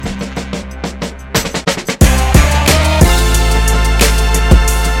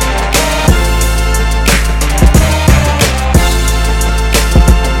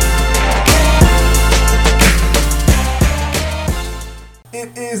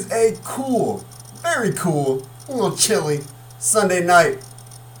is a cool, very cool, a little chilly Sunday night.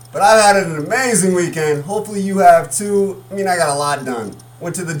 But I've had an amazing weekend. Hopefully you have too. I got a lot done.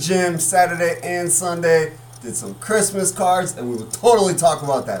 Went to the gym Saturday and Sunday. Did some Christmas cards, and we will totally talk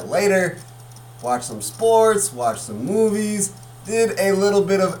about that later. Watched some sports, watched some movies, did a little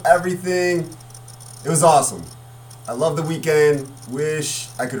bit of everything. It was awesome. I love the weekend. Wish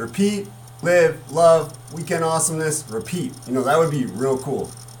I could repeat, live, love, weekend awesomeness, repeat. That would be real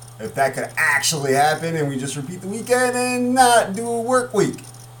cool. If that could actually happen and we just repeat the weekend and not do a work week.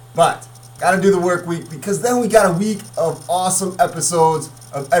 But, gotta do the work week because then we got a week of awesome episodes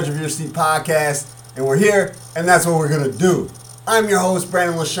of Edge of Your Seat podcast. And we're here, and that's what we're gonna do. I'm your host,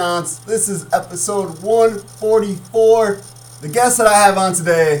 Brandon LaChance. This is episode 144. The guest that I have on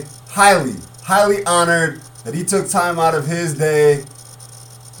today, highly honored that he took time out of his day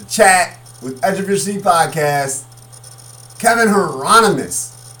to chat with Edge of Your Seat podcast, Kevin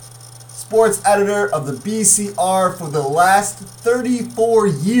Hieronymus, sports editor of the BCR for the last 34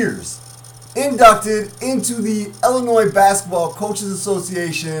 years, inducted into the Illinois Basketball Coaches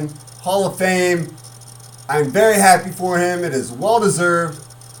Association Hall of Fame. I'm very happy for him. It is well deserved.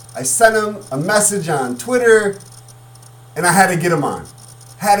 I sent him a message on Twitter, and I had to get him on.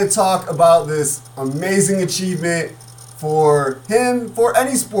 Had to talk about this amazing achievement for him, for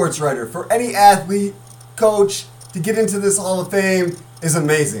any sports writer, for any athlete, coach, to get into this Hall of Fame is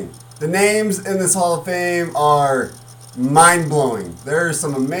amazing. The names in this Hall of Fame are mind-blowing. There are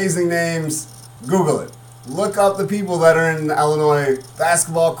some amazing names. Google it. Look up the people that are in the Illinois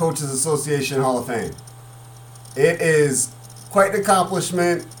Basketball Coaches Association Hall of Fame. It is quite an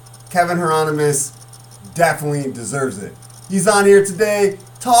accomplishment. Kevin Hieronymus definitely deserves it. He's on here today,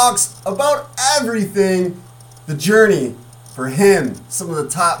 talks about everything, the journey for him, some of the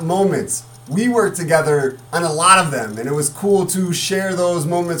top moments. We worked together on a lot of them, and it was cool to share those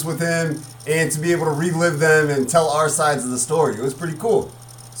moments with him and to be able to relive them and tell our sides of the story. It was pretty cool.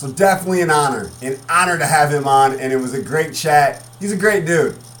 So definitely an honor to have him on, and it was a great chat. He's a great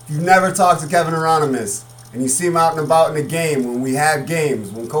dude. If you've never talked to Kevin Hieronymus, and you see him out and about in a game, when we have games,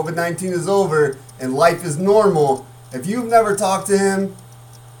 when COVID-19 is over and life is normal, if you've never talked to him,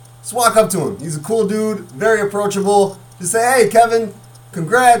 just walk up to him. He's a cool dude, very approachable. Just say, hey, Kevin,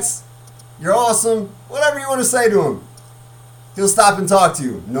 congrats, you're awesome, whatever you want to say to him. He'll stop and talk to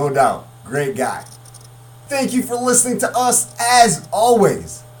you, no doubt. Great guy. Thank you for listening to us as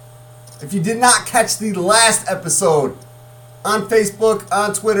always. If you did not catch the last episode, on Facebook,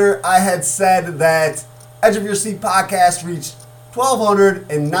 on Twitter, I had said that Edge of Your Seat podcast reached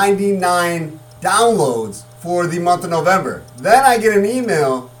 1,299 downloads for the month of November. Then I get an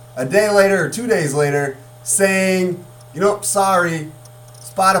email a day later or 2 days later saying, sorry,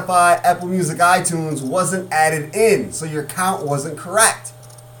 Spotify, Apple Music, iTunes wasn't added in, so your count wasn't correct.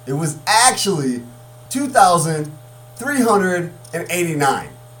 It was actually 2,389.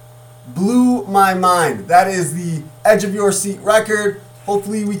 Blew my mind. That is the Edge of Your Seat record.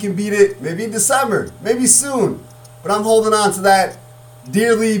 Hopefully we can beat it maybe in December, maybe soon. But I'm holding on to that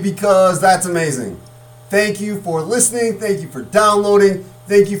dearly because that's amazing. Thank you for listening. Thank you for downloading.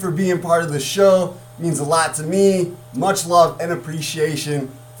 Thank you for being part of the show. It means a lot to me. Much love and appreciation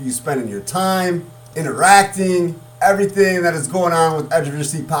for you spending your time, interacting. Everything that is going on with Edge of Your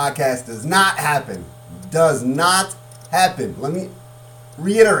Seat podcast does not happen. Does not happen. Let me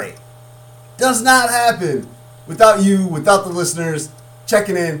reiterate. Does not happen without you, without the listeners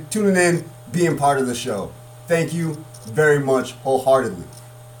checking in, tuning in, being part of the show. Thank you very much wholeheartedly.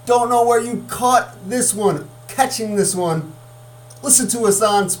 Don't know where you caught this one, catching this one. Listen to us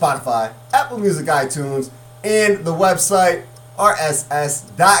on Spotify, Apple Music, iTunes, and the website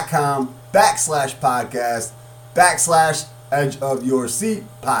rss.com/podcast/ Edge of Your Seat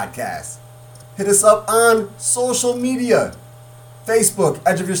podcast. Hit us up on social media. Facebook,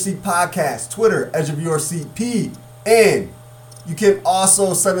 Edge of Your Seat podcast. Twitter, Edge of Your Seat P. And you can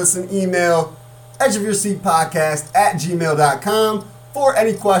also send us an email, edgeofyourseatpodcast@gmail.com, for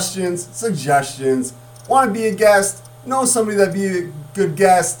any questions, suggestions, want to be a guest, know somebody that'd be a good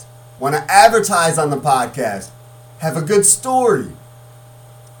guest, want to advertise on the podcast, have a good story,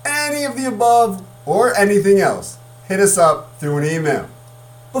 any of the above or anything else, hit us up through an email.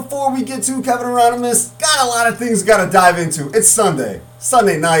 Before we get to Kevin Hieronymus, got a lot of things got to dive into. It's Sunday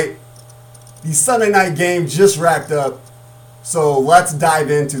night. The Sunday night game just wrapped up. So let's dive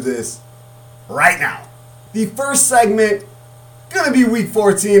into this right now. The first segment, going to be week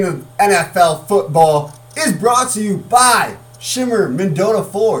 14 of NFL football, is brought to you by Shimmer Mendota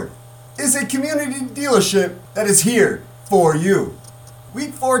Ford. It's a community dealership that is here for you.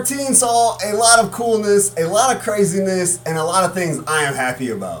 Week 14 saw a lot of coolness, a lot of craziness, and a lot of things I am happy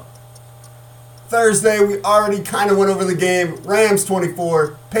about. Thursday, we already kind of went over the game. Rams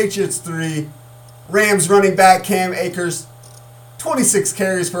 24, Patriots 3. Rams running back Cam Akers, 26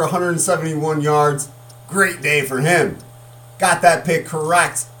 carries for 171 yards. Great day for him. Got that pick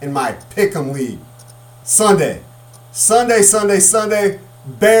correct in my Pick'em League. Sunday.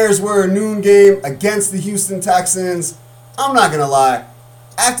 Bears were a noon game against the Houston Texans. I'm not going to lie.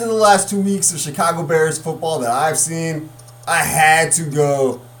 After the last 2 weeks of Chicago Bears football that I've seen, I had to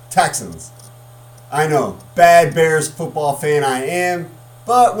go Texans. I know, bad Bears football fan I am,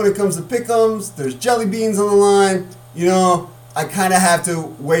 but when it comes to pick'ems, there's jelly beans on the line. You know, I kind of have to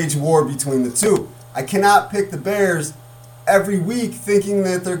wage war between the two. I cannot pick the Bears every week thinking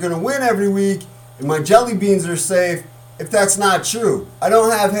that they're going to win every week and my jelly beans are safe if that's not true. I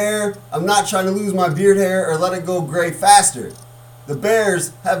don't have hair. I'm not trying to lose my beard hair or let it go gray faster. The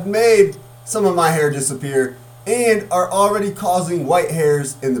Bears have made some of my hair disappear and are already causing white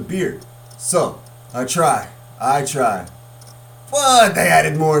hairs in the beard. So, I try. But they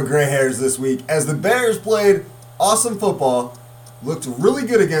added more gray hairs this week as the Bears played awesome football, looked really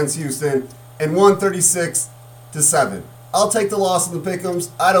good against Houston, and won 36-7. I'll take the loss in the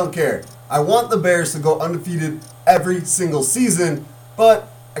pick'ems. I don't care. I want the Bears to go undefeated every single season, but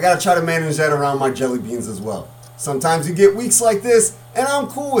I got to try to manage that around my jelly beans as well. Sometimes you get weeks like this, and I'm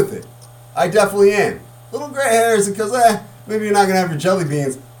cool with it. I definitely am. Little gray hairs because, maybe you're not going to have your jelly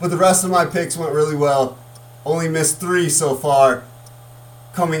beans, but the rest of my picks went really well. Only missed 3 so far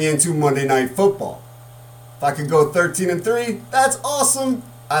coming into Monday Night Football. If I could go 13-3, that's awesome.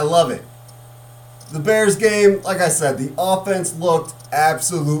 I love it. The Bears game, like I said, the offense looked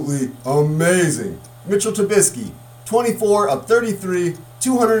absolutely amazing. Mitchell Trubisky, 24 of 33,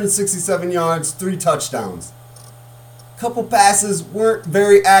 267 yards, 3 touchdowns. Couple passes weren't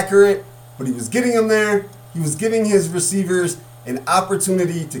very accurate, but he was getting them there. He was giving his receivers an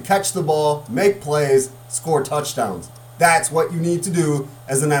opportunity to catch the ball, make plays, score touchdowns. That's what you need to do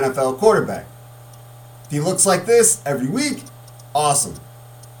as an NFL quarterback. If he looks like this every week, awesome.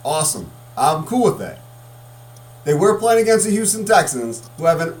 I'm cool with that. They were playing against the Houston Texans, who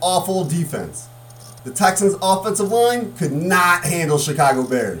have an awful defense. The Texans' offensive line could not handle Chicago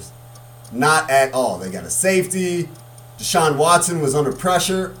Bears. Not at all. They got a safety. Deshaun Watson was under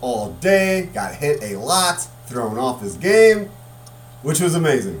pressure all day, got hit a lot, thrown off his game, which was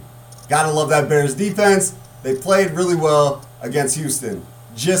amazing. Gotta love that Bears defense. They played really well against Houston,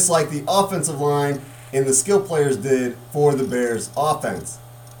 just like the offensive line and the skill players did for the Bears offense.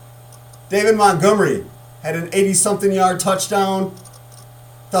 David Montgomery had an 80-something yard touchdown.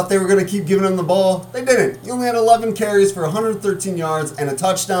 Thought they were going to keep giving him the ball. They didn't. He only had 11 carries for 113 yards and a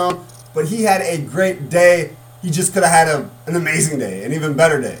touchdown, but he had a great day. He just could have had an amazing day, an even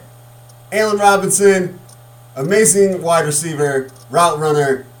better day. Allen Robinson, amazing wide receiver, route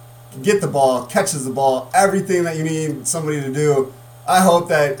runner, can get the ball, catches the ball, everything that you need somebody to do. I hope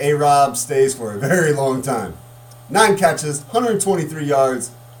that A-Rob stays for a very long time. 9 catches, 123 yards,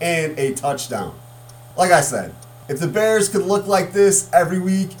 and a touchdown. Like I said, if the Bears could look like this every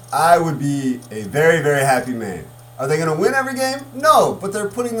week, I would be a very, very happy man. Are they going to win every game? No, but they're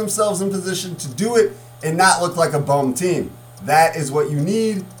putting themselves in position to do it and not look like a bum team. That is what you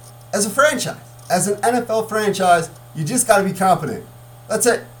need as a franchise. As an NFL franchise, you just got to be competent. That's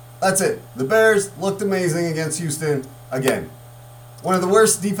it. The Bears looked amazing against Houston again. One of the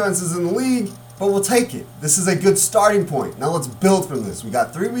worst defenses in the league, but we'll take it. This is a good starting point. Now let's build from this. We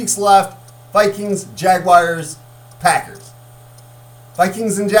got 3 weeks left. Vikings, Jaguars, Packers.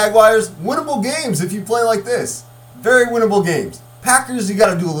 Vikings and Jaguars, winnable games if you play like this. Very winnable games. Packers, you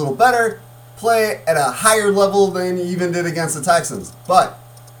got to do a little better. Play at a higher level than you even did against the Texans. But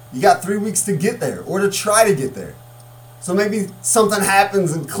you got 3 weeks to get there or to try to get there. So maybe something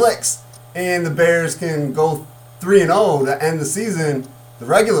happens and clicks and the Bears can go 3-0 to end the season, the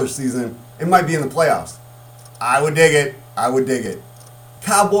regular season. It might be in the playoffs. I would dig it.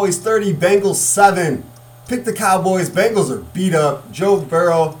 Cowboys 30, Bengals 7. Pick the Cowboys. Bengals are beat up. Joe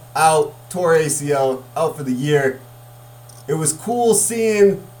Burrow out, tore ACL, out for the year. It was cool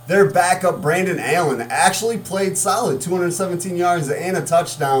seeing their backup Brandon Allen actually played solid, 217 yards and a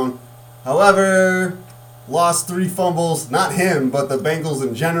touchdown. However, lost 3 fumbles. Not him, but the Bengals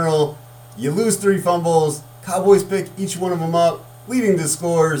in general. You lose 3 fumbles. Cowboys pick each one of them up, leading to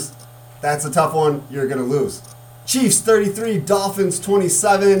scores. That's a tough one. You're going to lose. Chiefs 33, Dolphins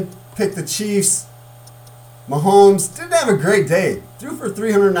 27. Pick the Chiefs. Mahomes didn't have a great day. Threw for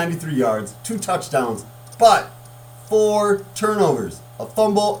 393 yards, 2 touchdowns, but 4 turnovers, a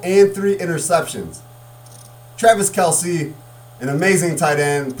fumble, and 3 interceptions. Travis Kelce, An amazing tight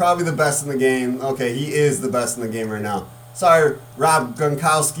end, probably the best in the game. Okay, he is the best in the game right now. Sorry, Rob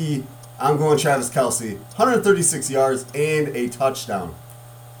Gronkowski. I'm going Travis Kelce. 136 yards and a touchdown.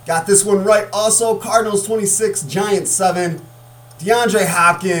 Got this one right also. Cardinals 26, Giants 7. DeAndre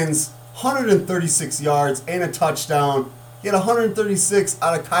Hopkins, 136 yards and a touchdown. He had 136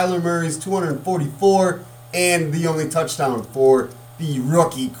 out of Kyler Murray's 244 and the only touchdown for the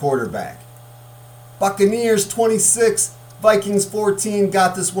rookie quarterback. Buccaneers 26, Vikings 14.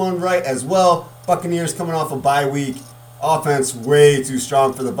 Got this one right as well. Buccaneers coming off a bye week. Offense way too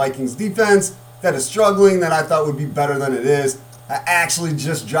strong for the Vikings defense that is struggling, that I thought would be better than it is. I actually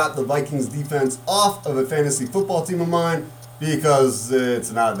just dropped the Vikings defense off of a fantasy football team of mine because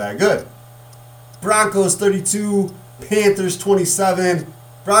it's not that good. Broncos 32, Panthers 27.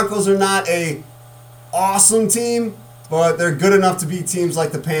 Broncos are not a awesome team, but they're good enough to beat teams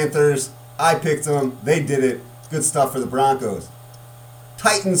like the Panthers. I picked them. They did it. Good stuff for the Broncos.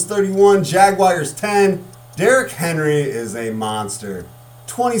 Titans 31, Jaguars 10. Derrick Henry is a monster.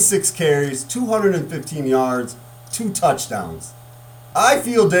 26 carries, 215 yards, 2 touchdowns. I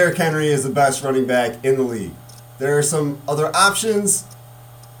feel Derrick Henry is the best running back in the league. There are some other options.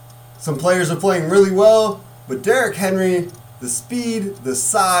 Some players are playing really well, but Derrick Henry, the speed, the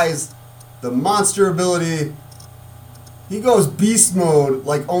size, the monster ability, he goes beast mode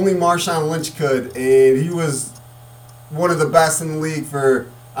like only Marshawn Lynch could, and he was one of the best in the league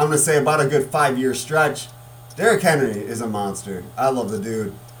for, I'm going to say, about a good 5-year stretch. Derrick Henry is a monster. I love the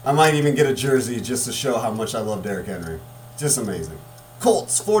dude. I might even get a jersey just to show how much I love Derrick Henry. Just amazing.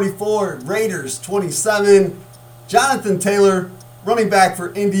 Colts 44, Raiders 27. Jonathan Taylor, running back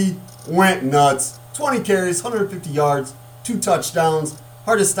for Indy, went nuts. 20 carries, 150 yards, 2 touchdowns.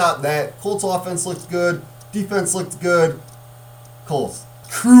 Hard to stop that. Colts offense looked good. Defense looked good. Colts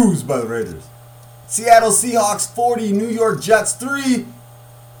cruised by the Raiders. Seattle Seahawks 40, New York Jets 3.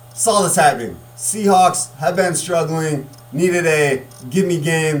 Saw this happening. Seahawks have been struggling, needed a gimme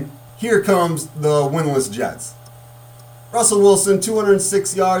game. Here comes the winless Jets. Russell Wilson,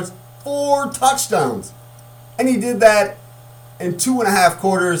 206 yards, 4 touchdowns. And he did that in 2.5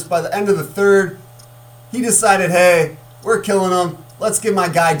 quarters. By the end of the third, he decided, hey, we're killing them. Let's give my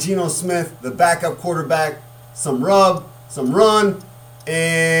guy Geno Smith, the backup quarterback, some rub, some run,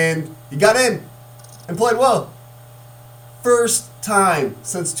 and he got in and played well. First time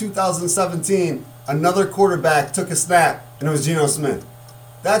since 2017, another quarterback took a snap, and it was Geno Smith.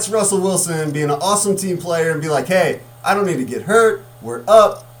 That's Russell Wilson being an awesome team player and be like, hey, I don't need to get hurt. We're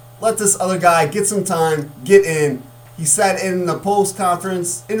up. Let this other guy get some time, get in. He said in the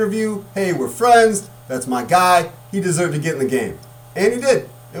post-conference interview, hey, we're friends. That's my guy. He deserved to get in the game. And he did.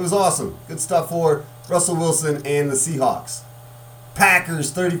 It was awesome. Good stuff for Russell Wilson and the Seahawks.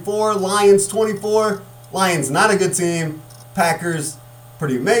 Packers 34, Lions 24. Lions not a good team. Packers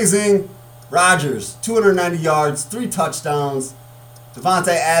pretty amazing. Rodgers 290 yards, 3 touchdowns.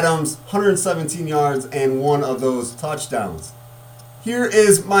 Devontae Adams 117 yards and 1 of those touchdowns. Here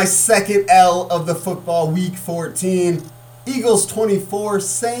is my second L of the football week 14. Eagles 24,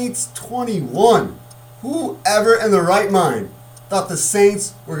 Saints 21. Whoever in the right mind thought the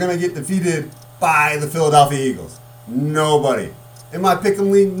Saints were going to get defeated by the Philadelphia Eagles? Nobody. In my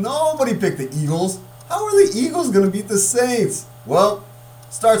pick'em league, nobody picked the Eagles. How are the Eagles going to beat the Saints? Well,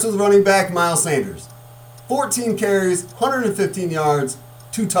 starts with running back Miles Sanders. 14 carries, 115 yards,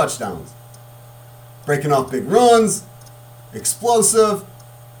 2 touchdowns. Breaking off big runs, explosive,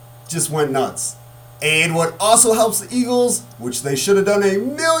 just went nuts. And what also helps the Eagles, which they should have done a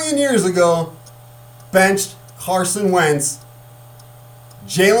million years ago, benched Carson Wentz.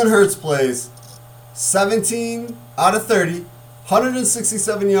 Jalen Hurts plays 17 out of 30,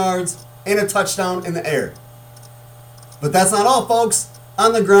 167 yards, and a touchdown in the air. But that's not all, folks.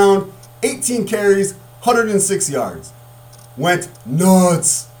 On the ground, 18 carries, 106 yards. Went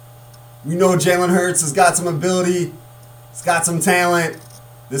nuts. We know Jalen Hurts has got some ability. He's got some talent.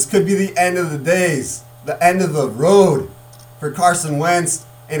 This could be the end of the days, the end of the road for Carson Wentz,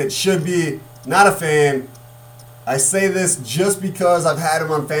 and it should be. Not a fan. I say this just because I've had him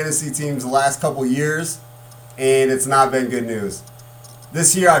on fantasy teams the last couple years, and it's not been good news.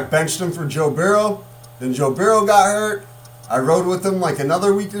 This year I benched him for Joe Burrow. Then Joe Burrow got hurt. I rode with him like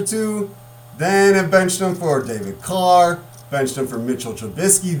another week or two. Then I benched him for David Carr. Benched him for Mitchell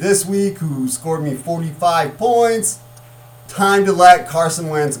Trubisky this week, who scored me 45 points. Time to let Carson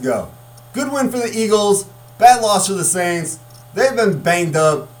Wentz go. Good win for the Eagles. Bad loss for the Saints. They've been banged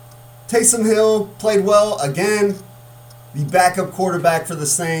up. Taysom Hill played well again. The backup quarterback for the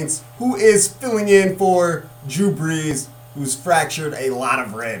Saints, who is filling in for Drew Brees, who's fractured a lot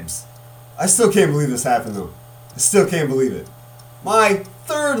of ribs. I still can't believe this happened, though. I still can't believe it. My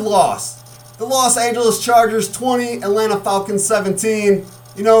third loss. The Los Angeles Chargers 20, Atlanta Falcons 17.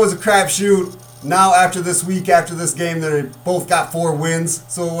 You know, it was a crapshoot. Now after this week, after this game, they both got 4 wins.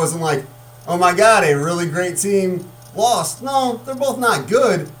 So it wasn't like, oh my God, a really great team lost. No, they're both not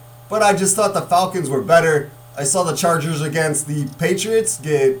good. But I just thought the Falcons were better. I saw the Chargers against the Patriots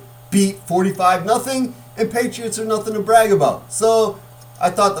get beat 45-0. And Patriots are nothing to brag about. So I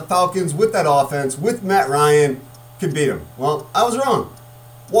thought the Falcons with that offense, with Matt Ryan, could beat them. Well, I was wrong.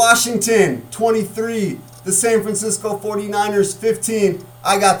 Washington 23, the San Francisco 49ers 15.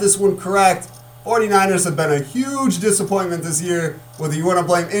 I got this one correct. 49ers have been a huge disappointment this year, whether you want to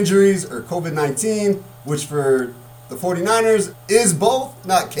blame injuries or COVID-19, which for the 49ers is both,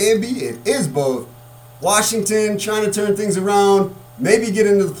 not can be, it is both. Washington trying to turn things around, maybe get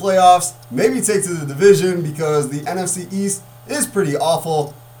into the playoffs, maybe take to the division because the NFC East is pretty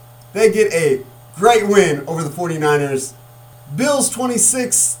awful. They get a great win over the 49ers. Bills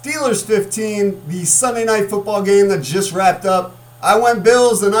 26, Steelers 15, the Sunday Night Football game that just wrapped up. I went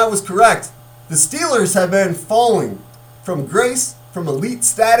Bills and I was correct. The Steelers have been falling from grace, from elite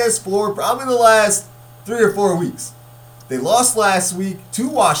status for probably the last 3 or 4 weeks. They lost last week to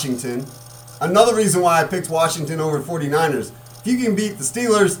Washington. Another reason why I picked Washington over 49ers. If you can beat the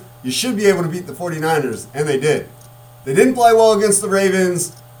Steelers, you should be able to beat the 49ers, and they did. They didn't play well against the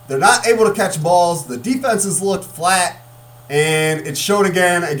Ravens. They're not able to catch balls. The defenses looked flat, and it showed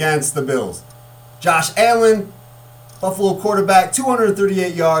again against the Bills. Josh Allen, Buffalo quarterback,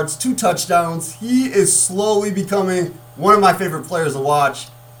 238 yards, 2 touchdowns. He is slowly becoming one of my favorite players to watch.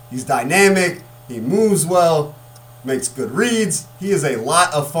 He's dynamic. He moves well, makes good reads. He is a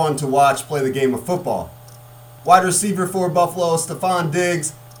lot of fun to watch play the game of football. Wide receiver for Buffalo, Stephon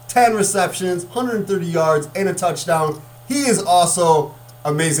Diggs, 10 receptions, 130 yards, and a touchdown. He is also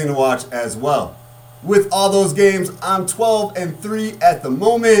amazing to watch as well. With all those games, I'm 12-3 at the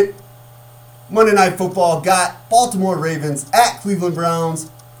moment. Monday Night Football got Baltimore Ravens at Cleveland Browns.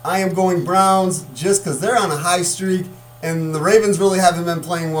 I am going Browns just because they're on a high streak, and the Ravens really haven't been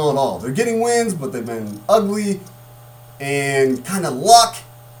playing well at all. They're getting wins, but they've been ugly and kind of luck.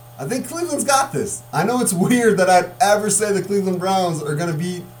 I think Cleveland's got this. I know it's weird that I'd ever say the Cleveland Browns are going to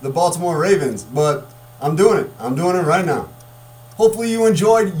beat the Baltimore Ravens, but I'm doing it. I'm doing it right now. Hopefully you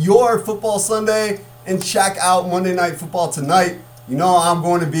enjoyed your football Sunday, and check out Monday Night Football tonight. You know I'm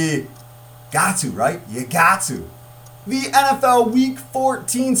going to be, got to, right? You got to. The NFL Week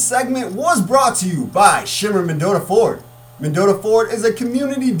 14 segment was brought to you by Shimmer Mendota Ford. Mendota Ford is a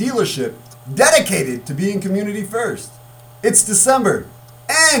community dealership dedicated to being community first. It's December,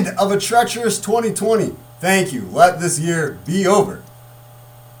 end of a treacherous 2020. Thank you. Let this year be over.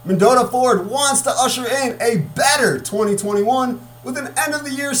 Mendota Ford wants to usher in a better 2021 with an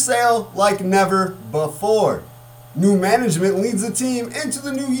end-of-the-year sale like never before. New management leads the team into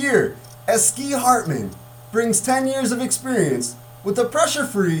the new year as Ski Hartman brings 10 years of experience with a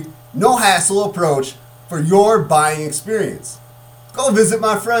pressure-free, no-hassle approach for your buying experience. Go visit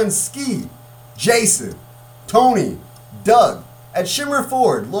my friends Ski, Jason, Tony, Doug at Shimmer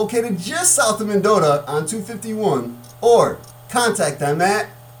Ford, located just south of Mendota on 251, or contact them at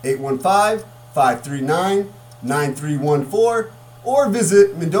 815-539-9314 or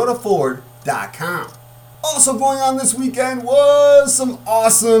visit mendotaford.com. Also going on this weekend was some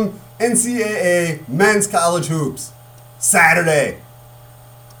awesome NCAA men's college hoops. Saturday.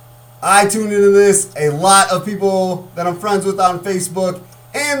 I tuned into this. A lot of people that I'm friends with on Facebook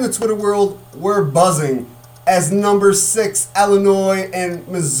and the Twitter world were buzzing as number 6 Illinois and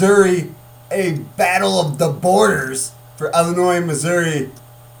Missouri, a battle of the borders for Illinois and Missouri,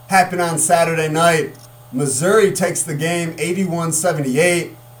 happened on Saturday night. Missouri takes the game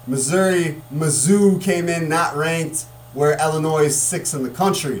 81-78. Mizzou came in not ranked, where Illinois is 6th in the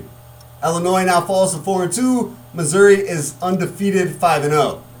country. Illinois now falls to 4-2. Missouri is undefeated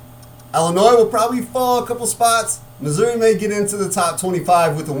 5-0. Illinois will probably fall a couple spots. Missouri may get into the top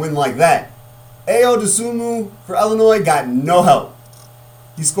 25 with a win like that. Ayo Dosunmu for Illinois got no help.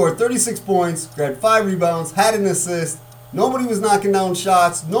 He scored 36 points, grabbed 5 rebounds, had an assist. Nobody was knocking down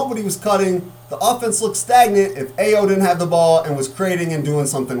shots. Nobody was cutting. The offense looked stagnant if Ayo didn't have the ball and was creating and doing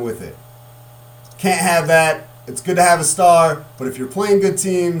something with it. Can't have that. It's good to have a star, but if you're playing good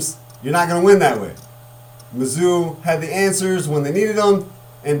teams, you're not going to win that way. Mizzou had the answers when they needed them,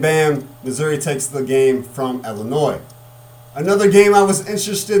 and bam, Missouri takes the game from Illinois. Another game I was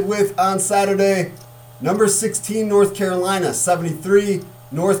interested with on Saturday, number 16 North Carolina 73,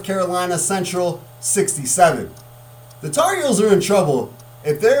 North Carolina Central 67. The Tar Heels are in trouble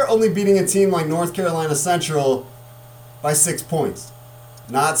if they're only beating a team like North Carolina Central by 6 points.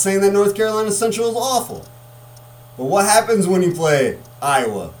 Not saying that North Carolina Central is awful, But what happens when you play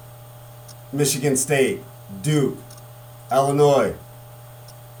Iowa, Michigan State, Duke, Illinois,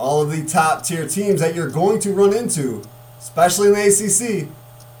 all of the top tier teams that you're going to run into, especially in the ACC?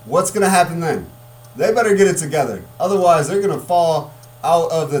 What's going to happen then? They better get it together. Otherwise, they're going to fall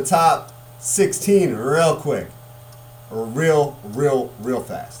out of the top 16 real quick. Or real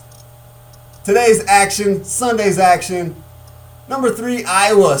fast. Today's action, Sunday's action. Number 3,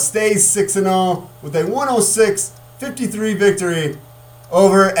 Iowa stays 6-0 with a 106-53 victory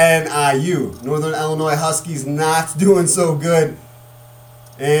over NIU. Northern Illinois Huskies not doing so good,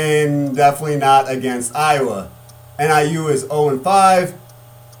 and definitely not against Iowa. NIU is 0-5.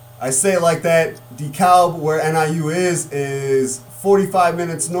 I say it like that. DeKalb, where NIU is 45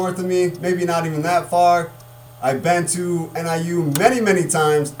 minutes north of me, maybe not even that far. I've been to NIU many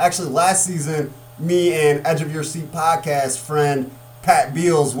times. Actually, last season, me and Edge of Your Seat podcast friend Pat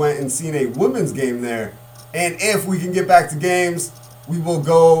Beals went and seen a women's game there. And if we can get back to games, we will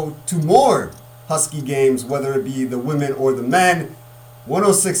go to more Husky games, whether it be the women or the men.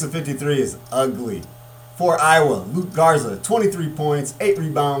 106-53 is ugly. For Iowa, Luke Garza, 23 points, 8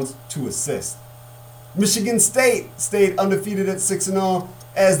 rebounds, 2 assists. Michigan State stayed undefeated at 6-0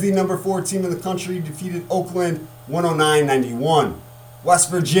 as the number 4 team in the country defeated Oakland 109-91. West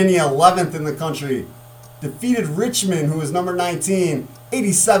Virginia, 11th in the country, defeated Richmond, who is number 19,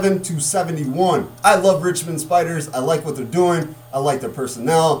 87-71. I love Richmond Spiders. I like what they're doing. I like their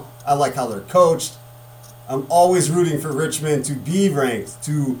personnel. I like how they're coached. I'm always rooting for Richmond to be ranked,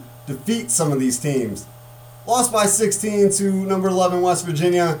 to defeat some of these teams. Lost by 16 to number 11 West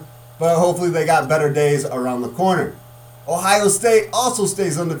Virginia, but hopefully they got better days around the corner. Ohio State also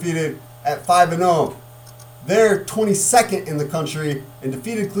stays undefeated at 5-0. They're 22nd in the country and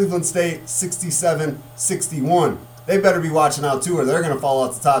defeated Cleveland State 67-61. They better be watching out too, or they're going to fall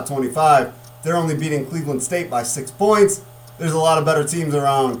out the top 25. They're only beating Cleveland State by 6 points. There's a lot of better teams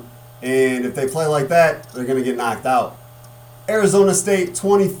around, and if they play like that, they're going to get knocked out. Arizona State,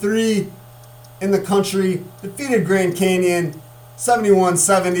 23 in the country, defeated Grand Canyon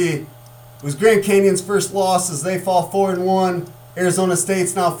 71-70. It was Grand Canyon's first loss as they fall 4-1. Arizona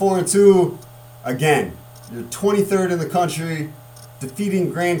State's now 4-2. Again, you're 23rd in the country, defeating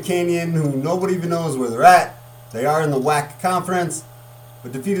Grand Canyon, who nobody even knows where they're at. They are in the WAC conference,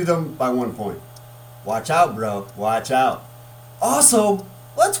 but defeated them by 1 point. Watch out, bro. Watch out. Also,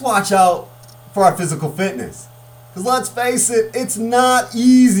 let's watch out for our physical fitness. Because let's face it, it's not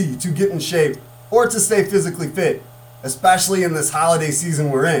easy to get in shape or to stay physically fit, especially in this holiday season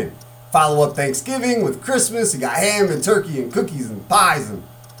we're in. Follow up Thanksgiving with Christmas. You got ham and turkey and cookies and pies and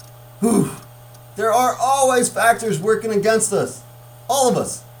whew. There are always factors working against us. All of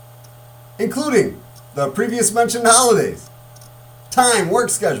us. Including the previous mentioned holidays, time, work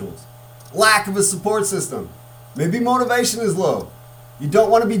schedules, lack of a support system. Maybe motivation is low. You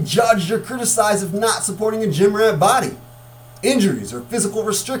don't want to be judged or criticized if not supporting a gym rat body. Injuries or physical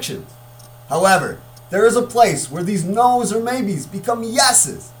restrictions. However, there is a place where these no's or maybes become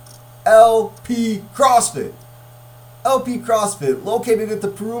yeses. LP CrossFit. LP CrossFit, located at the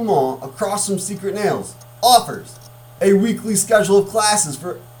Peru Mall across from Secret Nails, offers a weekly schedule of classes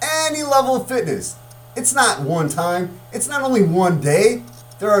for any level of fitness. It's not one time. It's not only one day.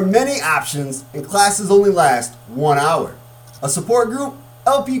 There are many options, and classes only last 1 hour. A support group,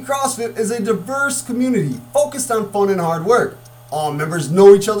 LP CrossFit is a diverse community focused on fun and hard work. All members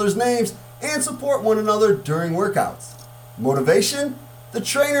know each other's names and support one another during workouts. Motivation? The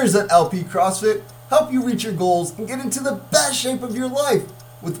trainers at LP CrossFit help you reach your goals and get into the best shape of your life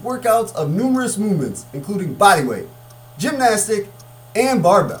with workouts of numerous movements, including bodyweight, gymnastic, and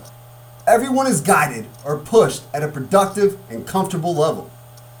barbell. Everyone is guided or pushed at a productive and comfortable level.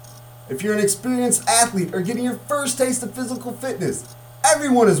 If you're an experienced athlete or getting your first taste of physical fitness,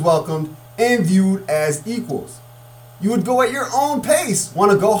 everyone is welcomed and viewed as equals. You would go at your own pace.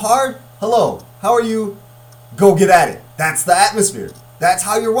 Want to go hard? Hello, how are you? Go get at it. That's the atmosphere. That's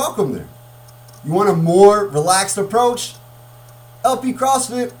how you're welcome there. You want a more relaxed approach? LP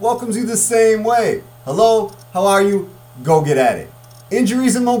CrossFit welcomes you the same way. Hello, how are you? Go get at it.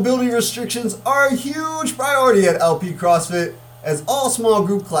 Injuries and mobility restrictions are a huge priority at LP CrossFit, as all small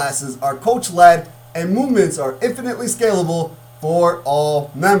group classes are coach-led and movements are infinitely scalable for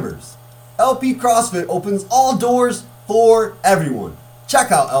all members. LP CrossFit opens all doors for everyone.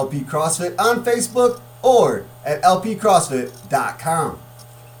 Check out LP CrossFit on Facebook or at lpcrossfit.com.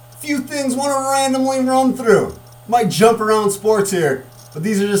 Few things want to randomly run through. Might jump around sports here, but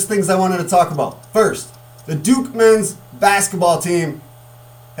these are just things I wanted to talk about. First, the Duke men's basketball team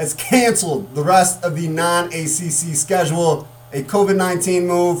has canceled the rest of the non-ACC schedule. A COVID-19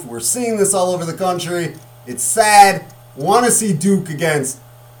 move. We're seeing this all over the country. It's sad. Want to see Duke against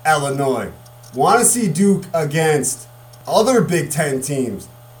Illinois. Want to see Duke against other Big Ten teams,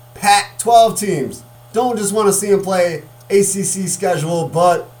 Pac-12 teams. Don't just want to see them play ACC schedule,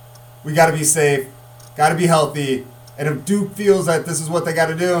 but we got to be safe, got to be healthy. And if Duke feels that this is what they got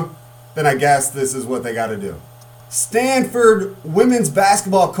to do, then I guess this is what they got to do. Stanford women's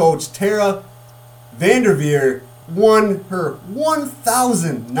basketball coach Tara Vanderveer won her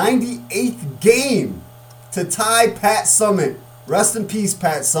 1,098th game to tie Pat Summitt. Rest in peace,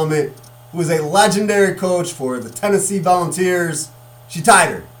 Pat Summitt, who was a legendary coach for the Tennessee Volunteers. She tied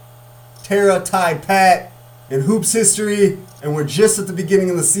her. Tara tied Pat in hoops history, and we're just at the beginning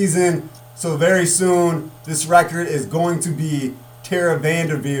of the season, so very soon this record is going to be Tara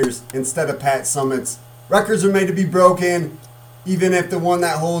Vanderveer's instead of Pat Summitt's. Records are made to be broken, even if the one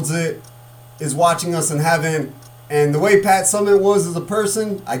that holds it is watching us in heaven. And the way Pat Summitt was as a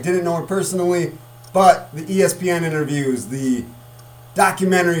person, I didn't know her personally, but the ESPN interviews, the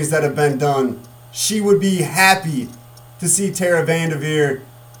documentaries that have been done, she would be happy to see Tara Vanderveer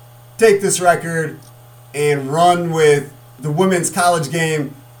take this record and run with the women's college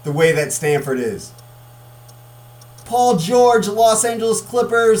game the way that Stanford is. Paul George, Los Angeles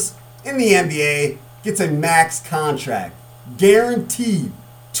Clippers in the NBA, gets a max contract, guaranteed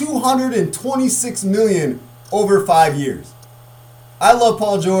 $226 million over 5 years. I love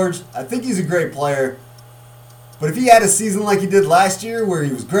Paul George. I think he's a great player. But if he had a season like he did last year where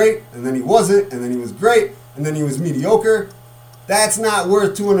he was great, and then he wasn't, and then he was great, and then he was mediocre, that's not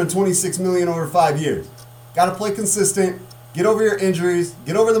worth $226 million over 5 years. Got to play consistent, get over your injuries,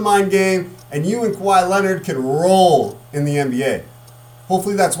 get over the mind game, and you and Kawhi Leonard can roll in the NBA.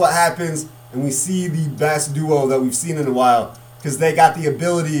 Hopefully that's what happens, and we see the best duo that we've seen in a while, because they got the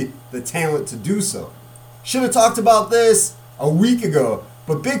ability, the talent to do so. Should have talked about this a week ago,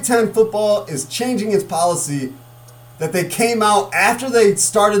 but Big Ten football is changing its policy that they came out after they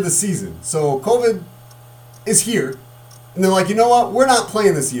started the season. So COVID is here, and they're like, you know what, we're not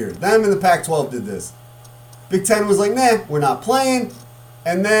playing this year. Them and the Pac-12 did this. Big Ten was like, nah, we're not playing,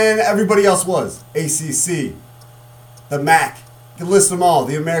 and then everybody else was. ACC, the MAC, you can list them all,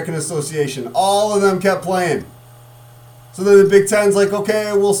 the American Association, all of them kept playing. So then the Big Ten's like,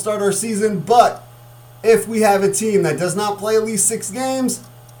 okay, we'll start our season, but if we have a team that does not play at least 6 games,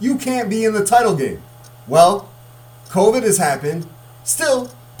 you can't be in the title game. Well, COVID has happened.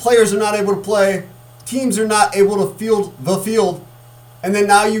 Still, players are not able to play. Teams are not able to field the field. And then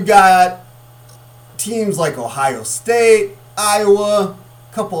now you got teams like Ohio State, Iowa,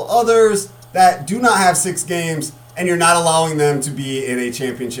 a couple others that do not have 6 games, and you're not allowing them to be in a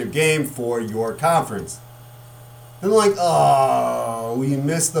championship game for your conference. And they're like, oh, we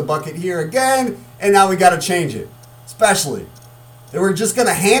missed the bucket here again, and now we got to change it. Especially, they were just going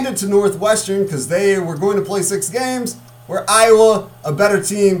to hand it to Northwestern because they were going to play 6 games, where Iowa, a better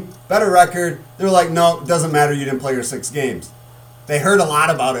team, better record, they were like, no, it doesn't matter, you didn't play your 6 games. They heard a lot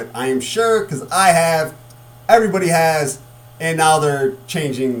about it, I am sure, because I have, everybody has, and now they're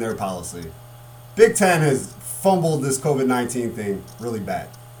changing their policy. Big Ten has fumbled this COVID-19 thing really bad.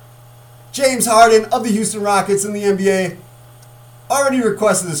 James Harden of the Houston Rockets in the NBA already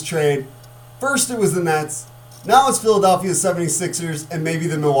requested this trade. First it was the Nets, now it's Philadelphia 76ers, and maybe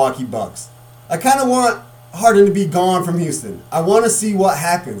the Milwaukee Bucks. I kind of want Harden to be gone from Houston. I want to see what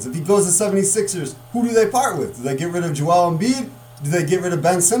happens. If he goes to 76ers, who do they part with? Do they get rid of Joel Embiid? Do they get rid of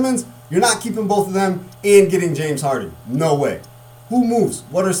Ben Simmons? You're not keeping both of them and getting James Harden. No way. Who moves?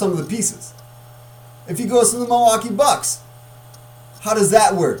 What are some of the pieces? If he goes to the Milwaukee Bucks, how does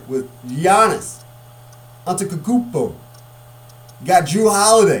that work with Giannis, Antetokounmpo? You got Drew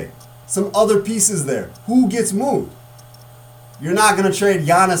Holiday, some other pieces there. Who gets moved? You're not going to trade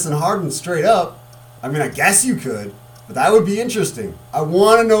Giannis and Harden straight up. I mean, I guess you could, but that would be interesting. I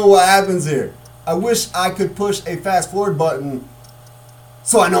want to know what happens here. I wish I could push a fast forward button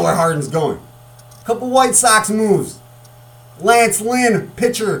so I know where Harden's going. Couple White Sox moves. Lance Lynn,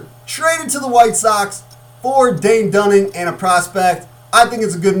 pitcher, traded to the White Sox for Dane Dunning and a prospect. I think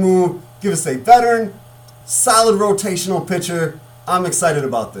it's a good move. Give us a veteran, solid rotational pitcher. I'm excited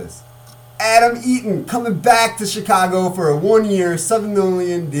about this. Adam Eaton coming back to Chicago for a 1-year, $7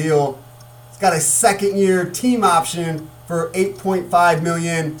 million deal. He's got a 2nd-year team option for $8.5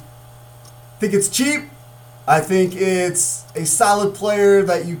 million. Think it's cheap. I think it's a solid player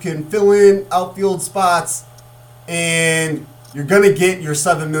that you can fill in outfield spots, and you're going to get your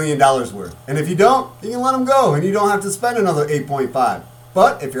 $7 million worth. And if you don't, you can let him go, and you don't have to spend another $8.5.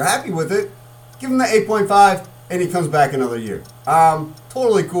 But if you're happy with it, give him the $8.5, and he comes back another year. I'm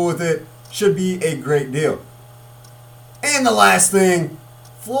totally cool with it. Should be a great deal. And the last thing,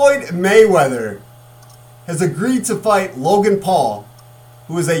 Floyd Mayweather has agreed to fight Logan Paul,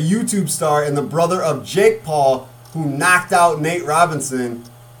 who is a YouTube star and the brother of Jake Paul, who knocked out Nate Robinson,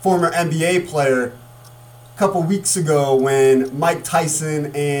 former NBA player, a couple weeks ago when Mike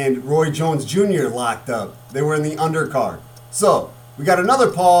Tyson and Roy Jones Jr. locked up. They were in the undercard. So, we got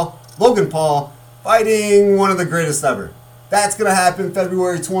another Paul, Logan Paul, fighting one of the greatest ever. That's going to happen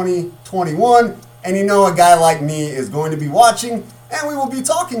February 2021, and you know a guy like me is going to be watching, and we will be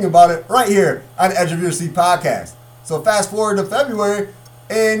talking about it right here on Edge of Your Seat podcast. So fast forward to February,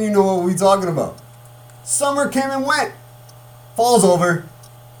 and you know what we're talking about. Summer came and went. Fall's over.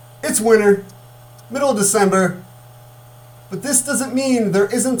 It's winter. Middle of December. But this doesn't mean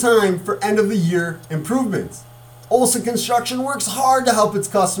there isn't time for end of the year improvements. Olson Construction works hard to help its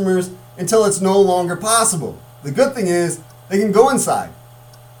customers until it's no longer possible. The good thing is they can go inside.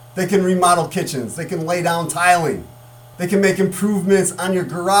 They can remodel kitchens. They can lay down tiling. They can make improvements on your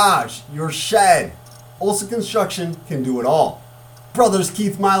garage, your shed. Olson Construction can do it all. Brothers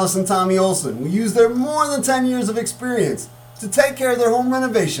Keith Milas and Tommy Olson will use their more than 10 years of experience to take care of their home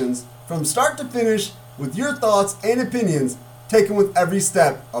renovations from start to finish with your thoughts and opinions taken with every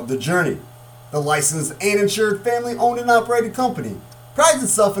step of the journey. The licensed and insured family-owned and operated company prides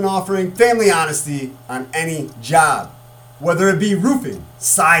itself in offering family honesty on any job. Whether it be roofing,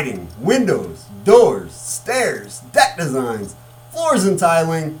 siding, windows, doors, stairs, deck designs, floors and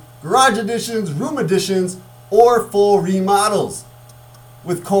tiling, garage additions, room additions, or full remodels.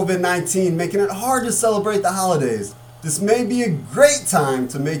 With COVID-19 making it hard to celebrate the holidays, this may be a great time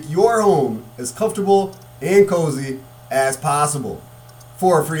to make your home as comfortable and cozy as possible.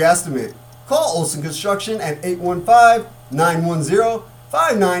 For a free estimate, call Olson Construction at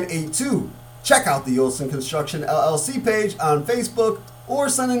 815-910-5982. Check out the Olson Construction LLC page on Facebook or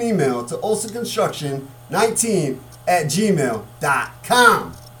send an email to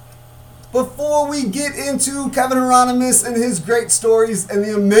olsonconstruction19@gmail.com. Before we get into Kevin Hieronymus and his great stories and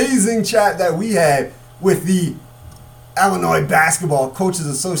the amazing chat that we had with the Illinois Basketball Coaches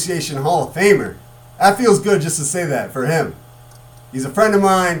Association Hall of Famer, that feels good just to say that for him. He's a friend of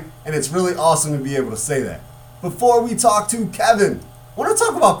mine, and it's really awesome to be able to say that. Before we talk to Kevin, I want to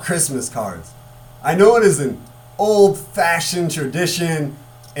talk about Christmas cards. I know it is an old-fashioned tradition,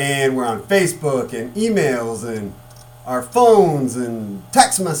 and we're on Facebook and emails and our phones and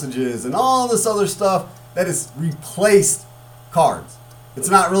text messages and all this other stuff that has replaced cards. It's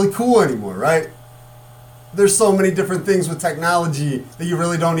not really cool anymore, right? There's so many different things with technology that you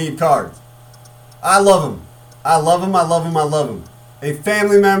really don't need cards. I love them. I love them, I love them, I love them. A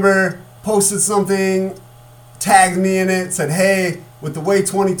family member posted something, tagged me in it, said, hey, with the way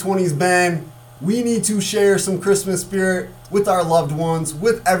 2020's been, we need to share some Christmas spirit with our loved ones,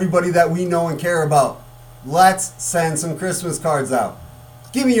 with everybody that we know and care about. Let's send some Christmas cards out.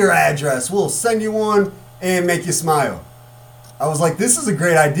 Give me your address. We'll send you one and make you smile. I was like, this is a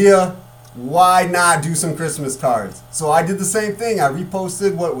great idea. Why not do some Christmas cards? So I did the same thing. I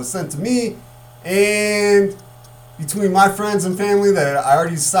reposted what was sent to me, and between my friends and family that I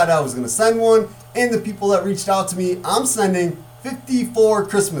already decided I was going to send one, and the people that reached out to me, I'm sending 54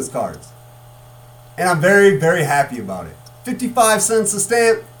 Christmas cards. And I'm very, very happy about it. 55 cents a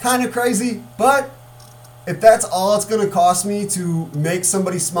stamp, kind of crazy, but if that's all it's going to cost me to make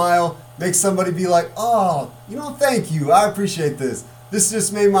somebody smile, make somebody be like, oh, thank you, I appreciate this. This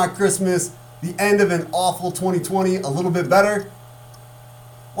just made my Christmas, the end of an awful 2020, a little bit better.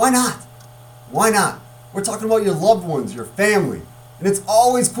 Why not? Why not? We're talking about your loved ones, your family. And it's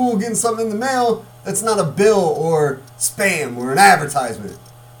always cool getting something in the mail that's not a bill or spam or an advertisement.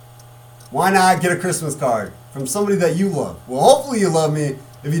 Why not get a Christmas card from somebody that you love? Well, hopefully you love me.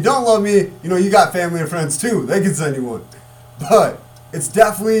 If you don't love me, you got family and friends too. They can send you one. But it's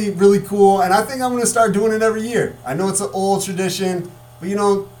definitely really cool, and I think I'm going to start doing it every year. I know it's an old tradition,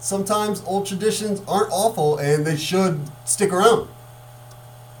 but sometimes old traditions aren't awful, and they should stick around.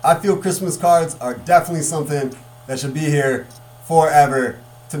 I feel Christmas cards are definitely something that should be here forever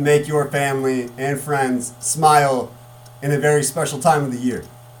to make your family and friends smile in a very special time of the year,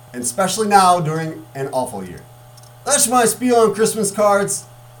 and especially now during an awful year. That's my spiel on Christmas cards.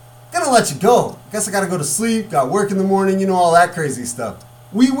 Gonna let you go. Guess I gotta go to sleep, got work in the morning, all that crazy stuff.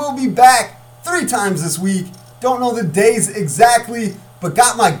 We will be back 3 times this week. Don't know the days exactly, but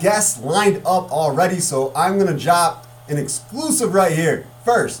got my guests lined up already, so I'm gonna drop an exclusive right here.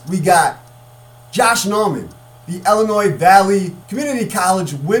 First, we got Josh Nauman, the Illinois Valley Community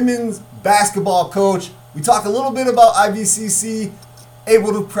College women's basketball coach. We talk a little bit about IVCC,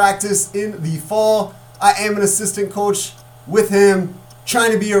 able to practice in the fall. I am an assistant coach with him,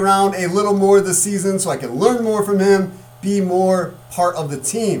 trying to be around a little more this season so I can learn more from him, be more part of the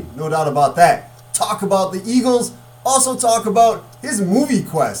team. No doubt about that. talk about the Eagles, also talk about his movie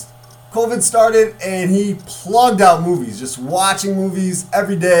quest. COVID started and he plugged out movies, just watching movies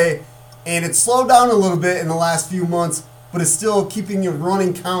every day. And it slowed down a little bit in the last few months, but it's still keeping a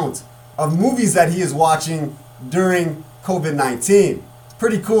running count of movies that he is watching during COVID-19.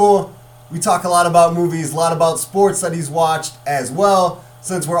 Pretty cool. We talk a lot about movies, a lot about sports that he's watched as well,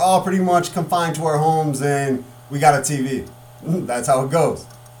 since we're all pretty much confined to our homes and we got a TV. That's how it goes.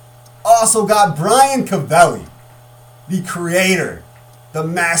 Also got Brian Cavelli, the creator, the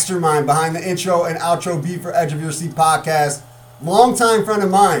mastermind behind the intro and outro beat for Edge of Your Seat podcast. Longtime friend of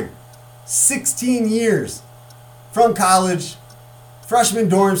mine, 16 years from college, freshman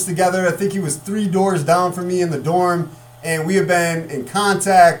dorms together. I think he was 3 doors down from me in the dorm, and we have been in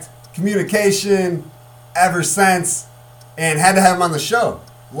contact, communication ever since, and had to have him on the show.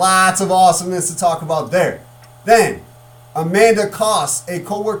 Lots of awesomeness to talk about there. Then, Amanda Koss, a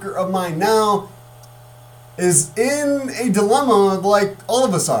coworker of mine now, is in a dilemma like all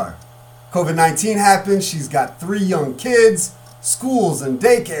of us are. COVID-19 happened, she's got 3 young kids, schools and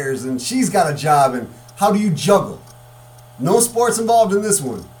daycares, and she's got a job, and how do you juggle? No sports involved in this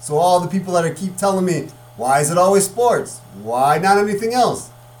one. So all the people that keep telling me, why is it always sports? Why not anything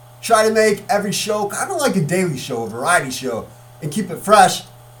else? Try to make every show kind of like a daily show, a variety show, and keep it fresh.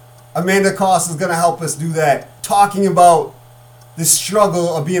 Amanda Koss is going to help us do that, talking about the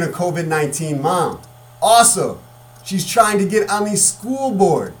struggle of being a COVID-19 mom. Also, she's trying to get on the school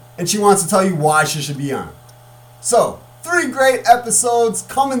board, and she wants to tell you why she should be on. So, 3 great episodes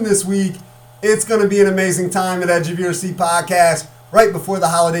coming this week. It's going to be an amazing time at Edge of Your Seat podcast right before the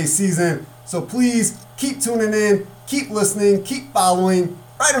holiday season. So please keep tuning in, keep listening, keep following,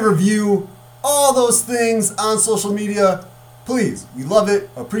 write a review, all those things on social media. Please, we love it,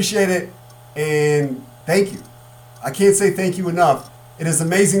 appreciate it, and thank you. I can't say thank you enough. It is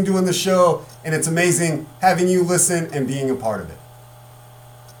amazing doing the show, and it's amazing having you listen and being a part of it.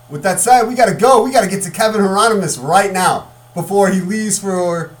 With that said, we got to go. We got to get to Kevin Hieronymus right now before he leaves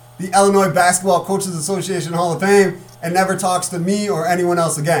for the Illinois Basketball Coaches Association Hall of Fame and never talks to me or anyone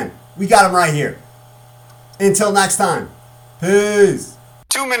else again. We got him right here. Until next time, peace.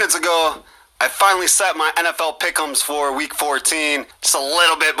 2 minutes ago, I finally set my NFL pick'ems for Week 14, just a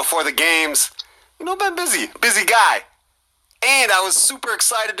little bit before the games. You know, I've been busy guy. And I was super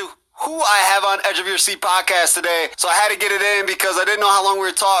excited to who I have on Edge of Your Seat podcast today. So I had to get it in because I didn't know how long we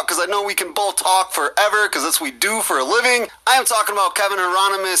would talk, because I know we can both talk forever because that's what we do for a living. I am talking about Kevin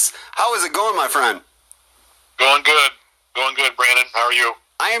Hieronymus. How is it going, my friend? Going good, Brandon. How are you?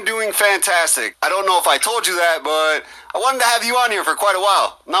 I am doing fantastic. I don't know if I told you that, but I wanted to have you on here for quite a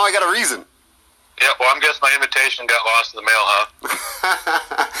while. Now I got a reason. Yeah, well, I'm guessing my invitation got lost in the mail,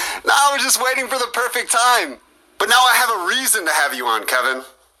 huh? No, I was just waiting for the perfect time. But now I have a reason to have you on, Kevin.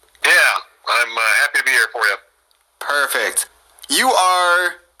 Yeah, I'm happy to be here for you. Perfect. You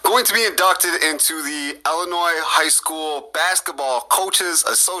are going to be inducted into the Illinois High School Basketball Coaches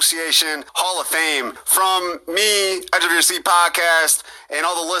Association Hall of Fame from me, Edge of Your Seat podcast, and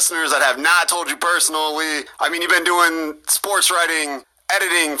all the listeners that have not told you personally. I mean, you've been doing sports writing,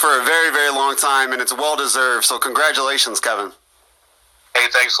 editing for a very, very long time, and it's well-deserved. So congratulations, Kevin. Hey,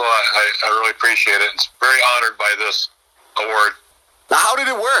 thanks a lot. I really appreciate it. It's very honored by this award. Now, how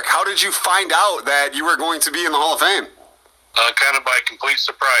did it work? How did you find out that you were going to be in the Hall of Fame? Kind of by complete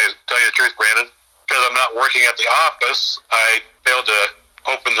surprise, to tell you the truth, Brandon. Because I'm not working at the office, I failed to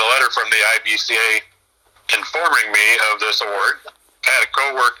open the letter from the IBCA informing me of this award. I had a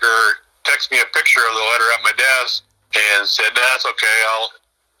coworker text me a picture of the letter at my desk and said, "That's okay,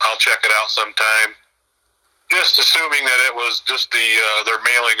 I'll check it out sometime." Just assuming that it was just their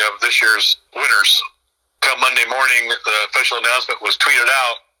mailing of this year's winners. Come Monday morning, the official announcement was tweeted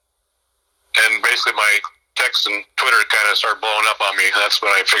out, and basically my text and Twitter kind of started blowing up on me. That's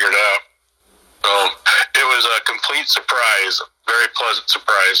when I figured it out. So it was a complete surprise, very pleasant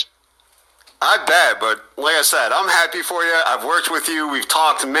surprise. I bet, but like I said, I'm happy for you. I've worked with you. We've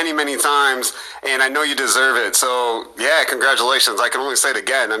talked many, many times, and I know you deserve it. So, yeah, congratulations. I can only say it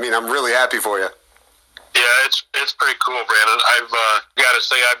again. I mean, I'm really happy for you. Yeah, it's pretty cool, Brandon. I've got to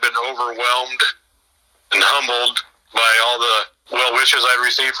say I've been overwhelmed and humbled by all the well wishes I've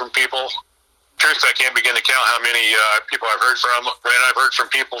received from people. Truthfully, I can't begin to count how many people I've heard from. Brandon, I've heard from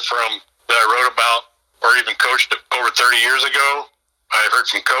people that I wrote about or even coached over 30 years ago. I've heard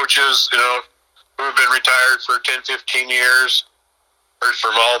from coaches, who have been retired for 10, 15 years. Heard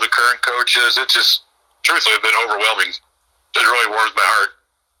from all the current coaches. It just, truthfully, been overwhelming. It really warms my heart.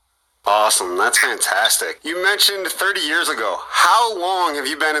 Awesome. That's fantastic. You mentioned 30 years ago. How long have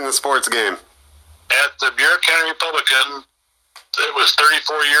you been in the sports game? At the Bureau County Republican, It was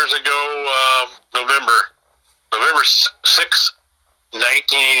 34 years ago, November 6,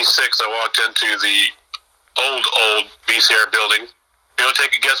 1986, I walked into the old BCR building. You want to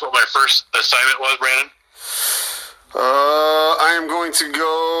take a guess what my first assignment was, Brandon? I am going to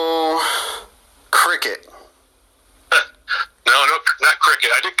go cricket. No, not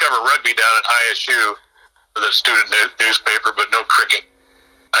cricket. I did cover rugby down at ISU for the student newspaper, but no cricket.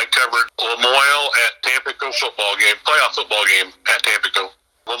 I covered Lamoille at Tampico playoff football game at Tampico.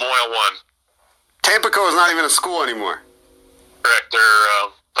 Lamoille won. Tampico is not even a school anymore. Correct.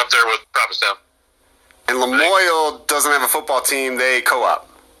 They're up there with Provincetown. And Lamoille doesn't have a football team. They co-op.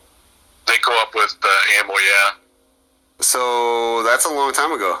 They co-op with Amway, yeah. So that's a long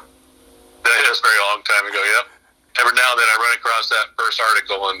time ago. That is a very long time ago, yep. Every now and then I run across that first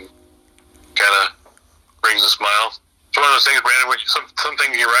article and kind of brings a smile. It's one of those things, Brandon, when some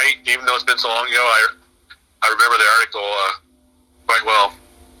things you write, even though it's been so long ago, I remember the article quite well.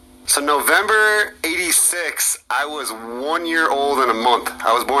 So November 86, I was 1 year old and a month.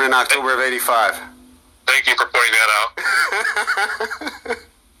 I was born in October of 85. Thank you for pointing that out.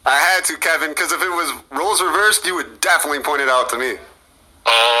 I had to, Kevin, because if it was roles reversed, you would definitely point it out to me.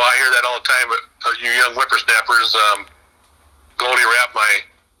 Oh, I hear that all the time, but you young whippersnappers, Goldie Rapp, my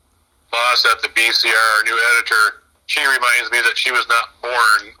boss at the BCR, our new editor, she reminds me that she was not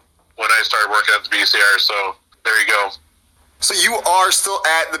born when I started working at the BCR, so there you go. So you are still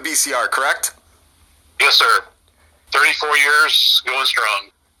at the BCR, correct? Yes, sir. 34 years, going strong.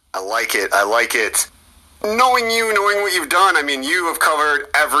 I like it. Knowing you, knowing what you've done, I mean, you have covered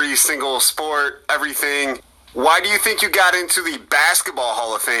every single sport, everything. Why do you think you got into the Basketball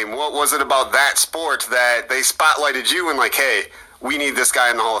Hall of Fame? What was it about that sport that they spotlighted you and like, hey, we need this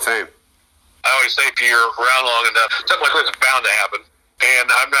guy in the Hall of Fame? I always say if you're around long enough, something like this is bound to happen. And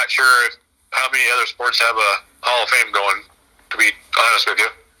I'm not sure how many other sports have a Hall of Fame going, to be honest with you.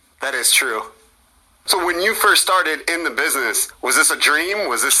 That is true. So when you first started in the business, was this a dream?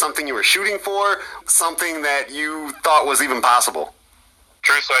 Was this something you were shooting for? Something that you thought was even possible?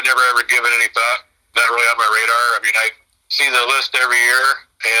 Truthfully, I never ever given any thought. Not really on my radar. I mean, I see the list every year,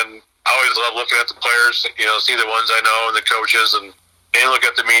 and I always love looking at the players, see the ones I know and the coaches, and look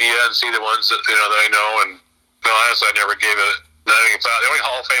at the media and see the ones that, that I know. And honestly, I never gave it not any thought. The only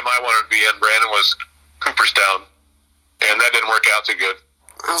Hall of Fame I wanted to be in, Brandon, was Cooperstown, and that didn't work out too good.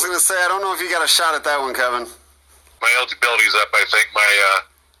 I was going to say, I don't know if you got a shot at that one, Kevin. My eligibility's up, I think. My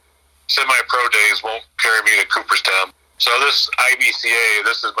semi-pro days won't carry me to Cooperstown. So this IBCA,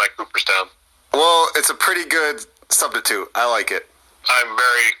 this is my Cooperstown. Well, it's a pretty good substitute. I like it. I'm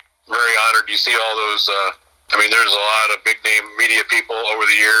very, very honored. You see all those, there's a lot of big-name media people over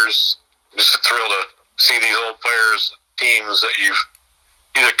the years. Just a thrill to see these old players, teams that you've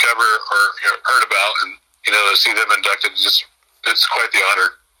either covered or heard about, and, to see them inducted, it's quite the honor.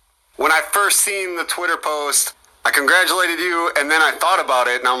 When I first seen the Twitter post, I congratulated you, and then I thought about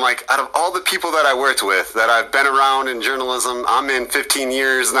it, and I'm like, out of all the people that I worked with, that I've been around in journalism, I'm in 15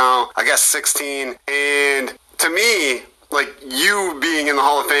 years now, I guess 16, and to me, like, you being in the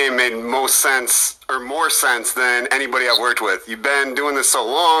Hall of Fame made most sense, or more sense than anybody I've worked with. You've been doing this so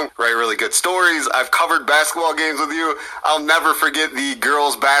long, write really good stories, I've covered basketball games with you. I'll never forget the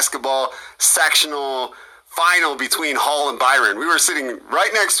girls' basketball sectional final between Hall and Byron. We were sitting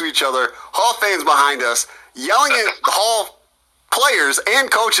right next to each other, Hall of Fame's behind us, yelling at Hall players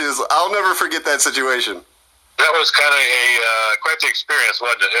and coaches. I'll never forget that situation. That was kind of quite the experience,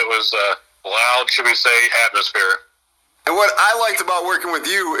 wasn't it? It was loud, should we say, atmosphere. And what I liked about working with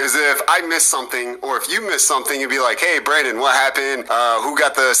you is if I missed something, or if you missed something, you'd be like, hey, Brandon, what happened? Who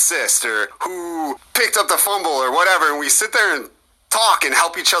got the assist? Or who picked up the fumble? Or whatever. And we sit there and talk and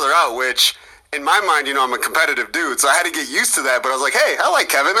help each other out, which, in my mind, I'm a competitive dude, so I had to get used to that. But I was like, hey, I like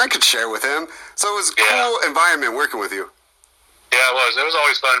Kevin. I could share with him. So it was a cool environment working with you. Yeah, it was. It was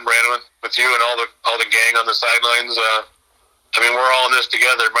always fun, Brandon, with you and all the gang on the sidelines. We're all in this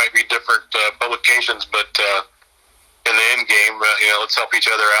together. It might be different publications, but in the end game, let's help each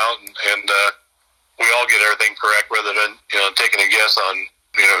other out, and we all get everything correct, rather than taking a guess on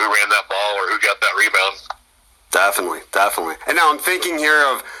who ran that ball or who got that rebound. Definitely. And now I'm thinking here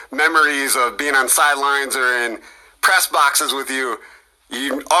of memories of being on sidelines or in press boxes with you.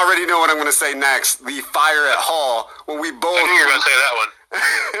 You already know what I'm going to say next. The fire at Hall, when we both... I knew you were going to say that one.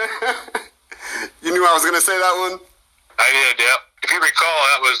 You knew I was going to say that one? I did, yeah. If you recall,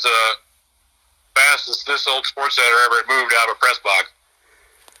 that was the fastest this old sports center ever moved out of a press box.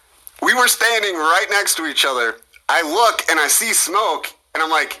 We were standing right next to each other. I look and I see smoke, and I'm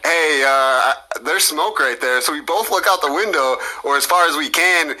like, hey, there's smoke right there. So we both look out the window, or as far as we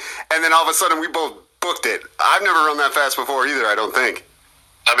can, and then all of a sudden we both booked it. I've never run that fast before either, I don't think.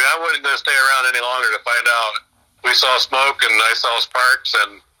 I mean, I wasn't going to stay around any longer to find out. We saw smoke and I saw sparks,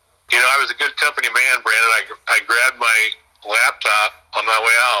 and, I was a good company man, Brandon. I grabbed my laptop on my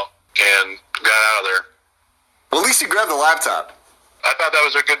way out and got out of there. Well, at least you grabbed the laptop. I thought that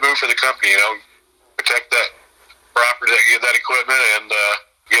was a good move for the company, protect that property, that equipment, and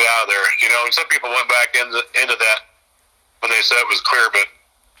get out of there. And some people went back into that when they said it was clear, but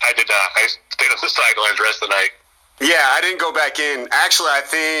I did not. I stayed on the sidelines the rest of the night. Yeah, I didn't go back in. Actually, I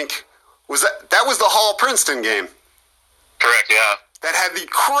think that was the Hall Princeton game. Correct, yeah. That had the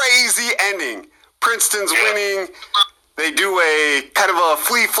crazy ending. Princeton's winning. They do a kind of a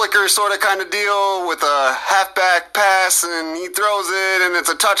flea flicker sort of kind of deal with a halfback pass, and he throws it, and it's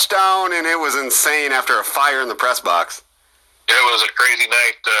a touchdown, and it was insane after a fire in the press box. It was a crazy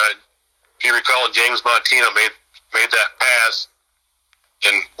night. If you recall, James Montino made that pass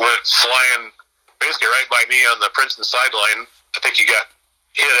and went flying basically right by me on the Princeton sideline. I think he got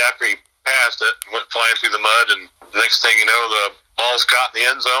hit after he passed it and went flying through the mud, and the next thing you know, the ball's caught in the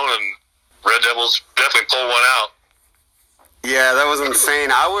end zone, and Red Devils definitely pulled one out. Yeah, that was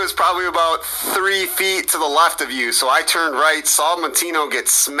insane. I was probably about 3 feet to the left of you, so I turned right, saw Montino get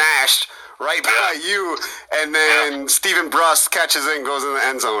smashed right by you, and then Stephen Brust catches it and goes in the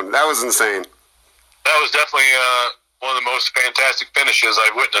end zone. That was insane. That was definitely one of the most fantastic finishes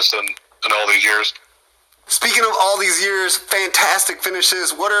I've witnessed in all these years. Speaking of all these years, fantastic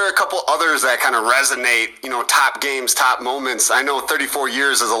finishes, what are a couple others that kind of resonate, top games, top moments? I know 34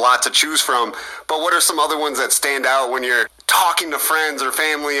 years is a lot to choose from, but what are some other ones that stand out when you're talking to friends or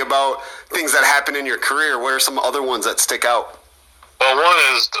family about things that happen in your career? What are some other ones that stick out? Well, one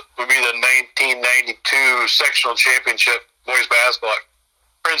would be the 1992 sectional championship boys basketball.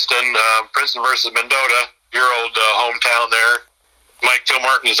 Princeton versus Mendota, your old hometown there. Mike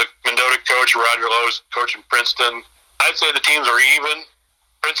Kilmartin is a Mendota coach. Roger Lowe's coaching Princeton. I'd say the teams are even.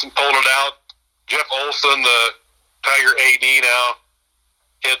 Princeton pulled it out. Jeff Olson, the Tiger AD now,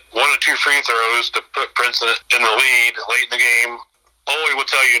 hit 1 or 2 free throws to put Princeton in the lead late in the game. Ole will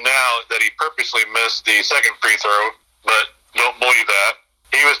tell you now that he purposely missed the second free throw, but don't believe that.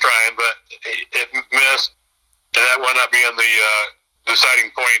 He was trying, but it missed, and that wound up being the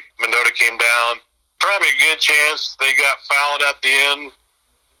deciding point. Mendota came down. Probably a good chance they got fouled at the end,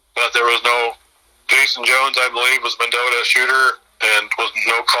 but there was no. Jason Jones, I believe, was Mendota shooter, and was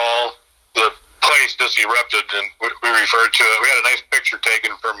no call. The place just erupted, and we referred to it. We had a nice picture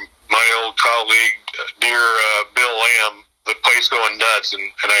taken from my old colleague, dear Bill Lamb. The place going nuts, and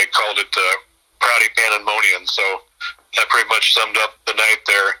I called it Prouty Pandemonium. So that pretty much summed up the night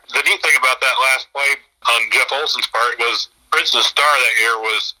there. The neat thing about that last play on Jeff Olson's part was Princeton's star that year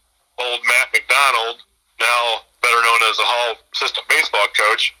was old Matt McDonald, now better known as the Hall assistant baseball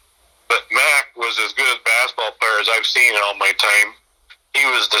coach. But Mac was as good a basketball player as I've seen in all my time. He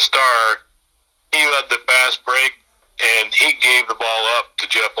was the star. He led the fast break, and he gave the ball up to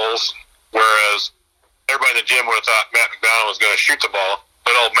Jeff Olson, whereas everybody in the gym would have thought Matt McDonald was going to shoot the ball.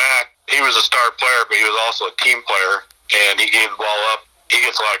 But old Mac, he was a star player, but he was also a team player, and he gave the ball up. He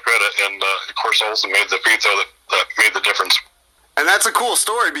gets a lot of credit, and of course Olson made the free throw that made the difference. And that's a cool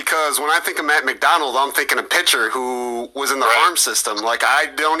story, because when I think of Matt McDonald, I'm thinking a pitcher who was in the farm system. Like, I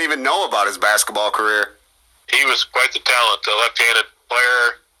don't even know about his basketball career. He was quite the talent, a left-handed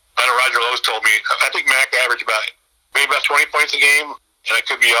player. I know Roger Lowe's told me, I think Mac averaged maybe about 20 points a game, and I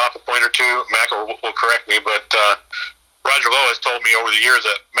could be off a point or two. Mac will correct me, but Roger Lowe has told me over the years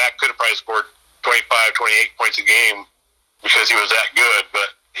that Mac could have probably scored 25, 28 points a game because he was that good,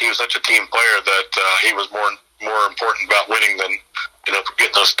 but he was such a team player that he was more important about winning than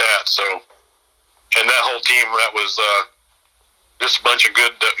getting those stats. So, and that whole team, that was just a bunch of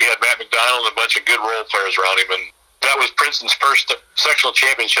good. He had Matt McDonald and a bunch of good role players around him, and that was Princeton's first sectional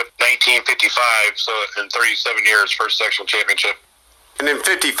championship, 1955. So, in 37 years, first sectional championship. And in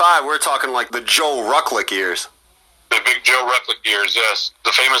 55, we're talking like the Joe Rucklick years. The big Joe Rucklick years, yes.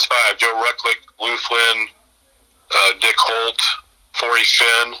 The famous 5: Joe Rucklick, Lou Flynn, Dick Holt, Forey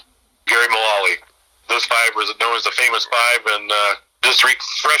Finn, Gary Mullally. Those 5 were known as the famous 5, and just to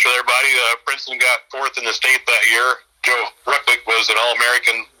refresh with everybody, Princeton got 4th in the state that year. Joe Rucklick was an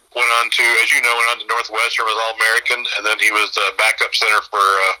All-American, went on to Northwestern, was All-American, and then he was the backup center for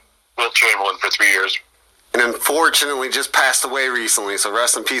Wilt Chamberlain for 3 years. And unfortunately just passed away recently, so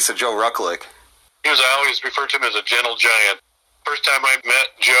rest in peace to Joe Rucklick. I always referred to him as a gentle giant. First time I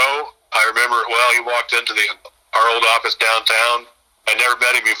met Joe, I remember it well. He walked into our old office downtown. I never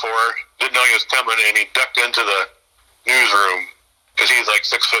met him before, didn't know he was coming, and he ducked into the newsroom because he's like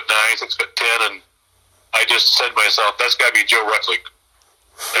 6'9", 6'10", and I just said to myself, that's got to be Joe Rucklick.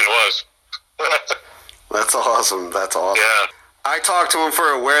 And it was. That's awesome. That's awesome. Yeah. I talked to him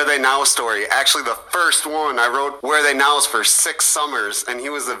for a Where They Now story. Actually, the first one I wrote Where They Now's for 6 summers, and he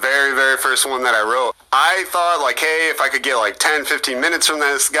was the very, very first one that I wrote. I thought, like, hey, if I could get like 10, 15 minutes from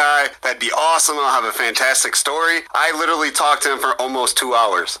this guy, that'd be awesome. I'll have a fantastic story. I literally talked to him for almost 2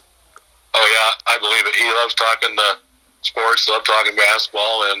 hours. Oh, yeah, I believe it. He loves talking sports, loves talking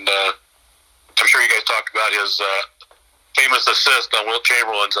basketball, and I'm sure you guys talked about his famous assist on Wilt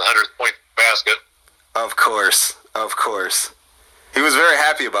Chamberlain's 100th point basket. Of course. Of course. He was very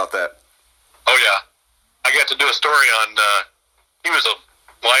happy about that. Oh, yeah. I got to do a story on, he was a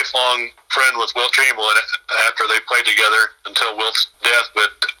lifelong friend with Wilt Chamberlain after they played together until Wilt's death,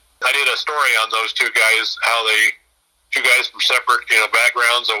 but I did a story on those two guys, how two guys from separate,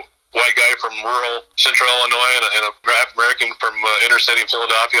 backgrounds, a white guy from rural central Illinois and a African-American from inner city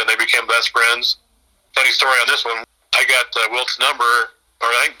Philadelphia, and they became best friends. Funny story on this one, I got Wilt's number,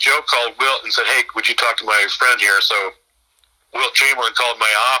 or I think Joe called Wilt and said, hey, would you talk to my friend here? So Wilt Chamberlain called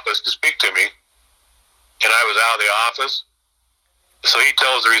my office to speak to me, and I was out of the office. So he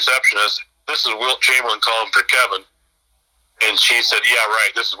tells the receptionist, this is Wilt Chamberlain calling for Kevin. And she said, yeah,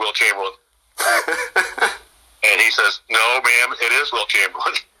 right, this is Wilt Chamberlain. And he says, no, ma'am, it is Wilt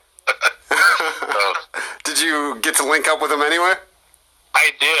Chamberlain. So, did you get to link up with him anyway?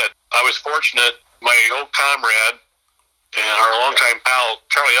 I did. I was fortunate. My old comrade and our longtime pal,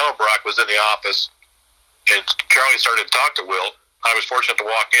 Charlie Elbrock, was in the office. And Charlie started to talk to Wilt. I was fortunate to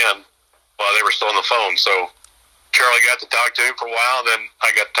walk in while they were still on the phone. So Charlie got to talk to him for a while, then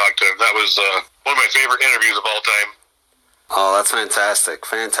I got to talk to him. That was one of my favorite interviews of all time. Oh, that's fantastic.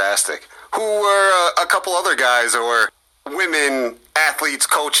 Fantastic. Who were a couple other guys or women, athletes,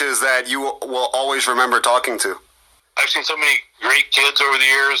 coaches that you will always remember talking to? I've seen so many great kids over the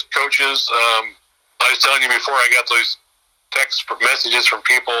years, coaches. I was telling you before, I got those text messages from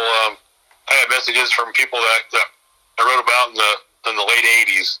people. I had messages from people that I wrote about in the late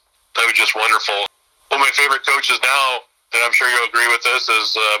 80s. That was just wonderful. One of my favorite coaches now, and I'm sure you'll agree with this,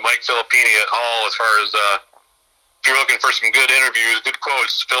 is Mike Filippini at Hall. As far as if you're looking for some good interviews, good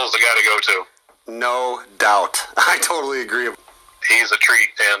quotes, Phil's the guy to go to. No doubt. I totally agree. He's a treat,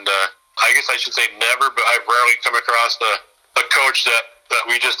 and I guess I should say never, but I've rarely come across a coach that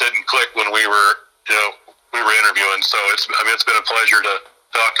we just didn't click when we were interviewing. So it's been a pleasure to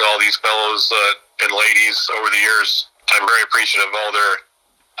talk to all these fellows and ladies over the years. I'm very appreciative of all their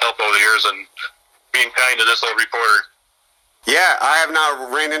help over the years and being kind to this old reporter. Yeah, I have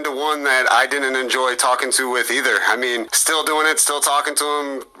not ran into one that I didn't enjoy talking to with either. I mean, still doing it, still talking to him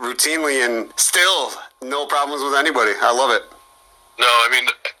routinely, and still no problems with anybody. I love it. No, I mean,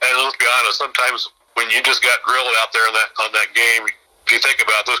 and let's be honest, sometimes when you just got grilled out there on that game, if you think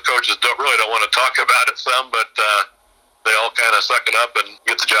about it, those coaches don't want to talk about it some, but they all kind of suck it up and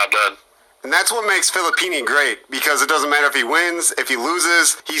get the job done. And that's what makes Filippini great, because it doesn't matter if he wins, if he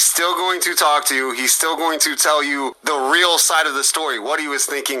loses, he's still going to talk to you. He's still going to tell you the real side of the story, what he was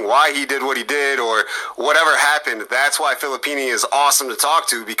thinking, why he did what he did, or whatever happened. That's why Filippini is awesome to talk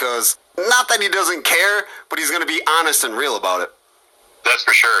to, because not that he doesn't care, but he's going to be honest and real about it. That's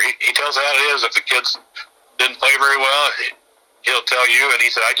for sure. He tells how it is. If the kids didn't play very well, he'll tell you. And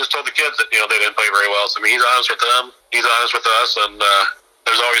he said, I just told the kids that they didn't play very well. So I mean, he's honest with them. He's honest with us, and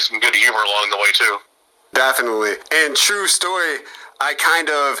there's always some good humor along the way too. Definitely. And true story, I kind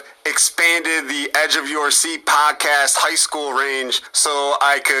of expanded the Edge of Your Seat podcast high school range so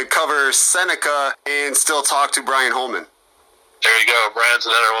I could cover Seneca and still talk to Brian Holman. There you go. Brian's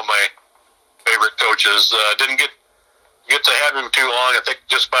another one of my favorite coaches. Didn't get to have him too long. I think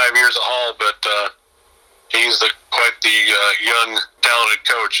just 5 years at Hall, but he's quite the young, talented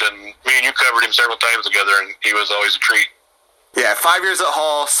coach. And me and you covered him several times together, and he was always a treat. Yeah, 5 years at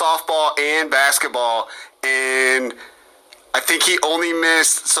Hall, softball and basketball, and I think he only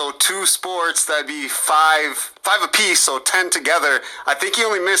missed, so 2 sports, that'd be five apiece, so 10 together. I think he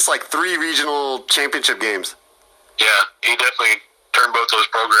only missed like 3 regional championship games. Yeah, he definitely turned both those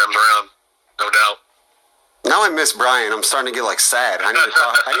programs around, no doubt. Now I miss Brian. I'm starting to get like sad. I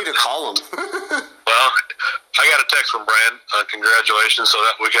need to call him. Well, I got a text from Brian. Congratulations. So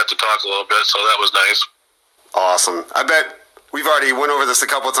that we got to talk a little bit. So that was nice. Awesome. I bet we've already went over this a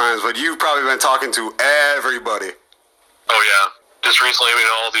couple times, but you've probably been talking to everybody. Oh yeah. Just recently,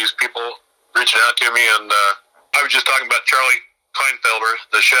 all these people reaching out to me, and I was just talking about Charlie Kleinfelder,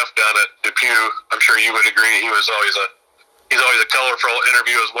 the chef down at Depew. I'm sure you would agree. He's always a colorful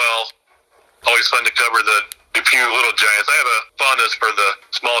interview as well. Always fun to cover the Depew Little Giants. I have a fondness for the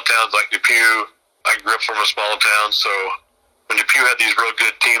small towns like Depew. I grew up from a small town, so when Depew had these real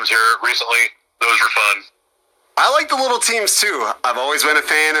good teams here recently, those were fun. I like the little teams too. I've always been a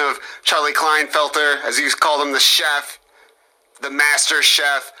fan of Charlie Kleinfelter, as you called him, the chef, the master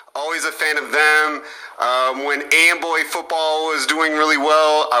chef. Always a fan of them. When Amboy football was doing really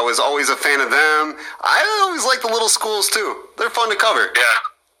well, I was always a fan of them. I always like the little schools too. They're fun to cover.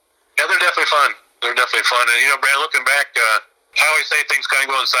 Yeah, they're definitely fun. They're definitely fun. And, Brad, looking back, I always say things kind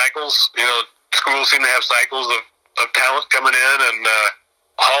of go in cycles. Schools seem to have cycles of talent coming in, and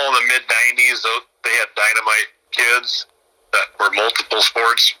all in the mid-'90s, they had dynamite kids that were multiple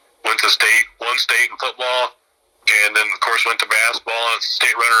sports, won state in football, and then, of course, went to basketball, and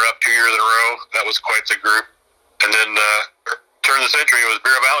state runner-up 2 years in a row. That was quite the group. And then turn of the century, it was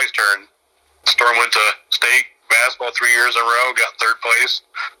Bureau Valley's turn. Storm went to state basketball 3 years in a row, got third place.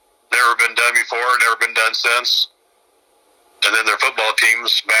 Never been done before, never been done since. And then their football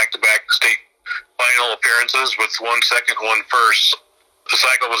teams, back-to-back state final appearances with 1 second, 1 first. The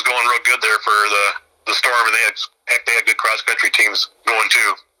cycle was going real good there for the Storm, and they had good cross-country teams going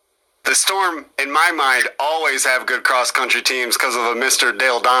too. The Storm, in my mind, always have good cross-country teams because of a Mr.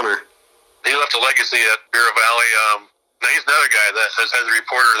 Dale Donner. He left a legacy at Bureau Valley. Now he's another guy that as a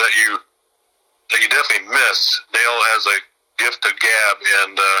reporter that you definitely miss. Dale has a gift of gab,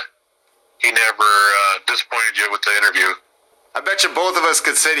 and he never disappointed you with the interview. I bet you both of us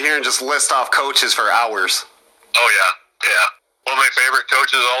could sit here and just list off coaches for hours. Oh, yeah. One of my favorite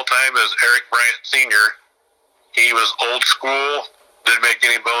coaches of all time is Eric Bryant Sr. He was old school, didn't make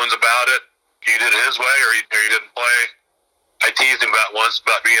any bones about it. He did it his way, or he didn't play. I teased him once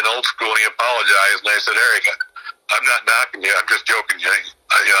about being old school, and he apologized. And I said, Eric, I'm not knocking you. I'm just joking.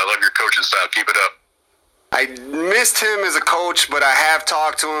 I love your coaching style. Keep it up. I missed him as a coach, but I have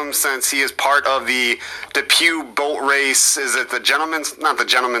talked to him since he is part of the Depew boat race. Is it the Gentlemen's? Not the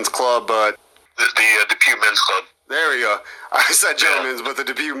Gentlemen's Club, but the Depew Men's Club. There we go. I said Gentlemen's, but the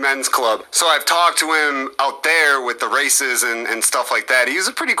Depew Men's Club. So I've talked to him out there with the races and stuff like that. He's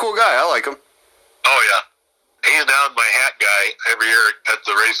a pretty cool guy. I like him. Oh, yeah. He's down my hat guy every year at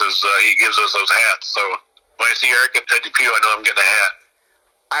the races. He gives us those hats. So when I see Eric at Depew, I know I'm getting a hat.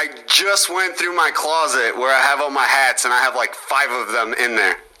 I just went through my closet where I have all my hats, and I have like 5 of them in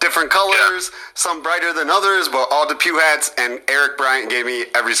there. Different colors, some brighter than others, but all Depew hats, and Eric Bryant gave me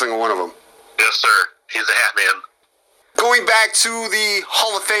every single one of them. Yes, sir. He's a hat man. Going back to the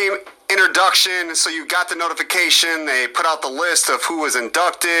Hall of Fame introduction, so you got the notification, they put out the list of who was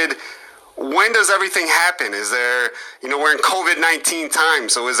inducted. When does everything happen? Is there, we're in COVID-19 time,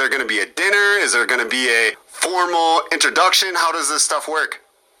 so is there going to be a dinner? Is there going to be a formal introduction? How does this stuff work?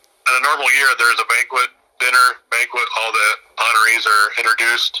 In a normal year, there's a dinner, all the honorees are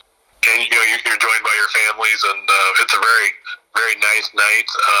introduced, and you're joined by your families, and it's a very, very nice night.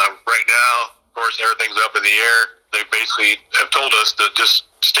 Right now, of course, everything's up in the air. They basically have told us to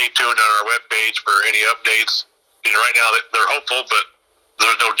just stay tuned on our webpage for any updates. Right now they're hopeful, but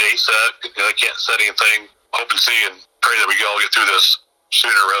there's no date set. They can't set anything. Hope and see, and pray that we all get through this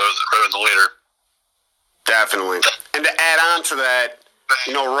sooner rather than later. Definitely. And to add on to that,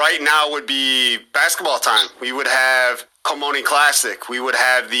 right now would be basketball time. We would have Komoni Classic. We would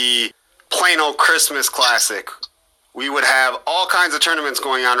have the Plano Christmas Classic. We would have all kinds of tournaments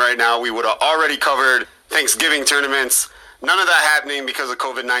going on right now. We would have already covered Thanksgiving tournaments. None of that happening because of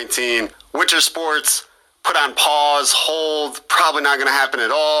COVID-19. Winter sports put on pause, hold, probably not going to happen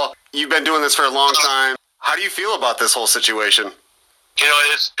at all. You've been doing this for a long time. How do you feel about this whole situation?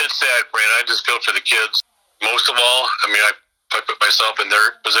 It's sad, Brandon. I just feel for the kids. Most of all, I put myself in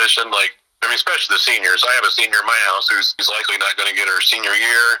their position, especially the seniors. I have a senior in my house who's likely not going to get her senior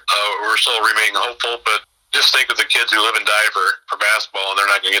year. We're still remaining hopeful, but just think of the kids who live and die for basketball, and they're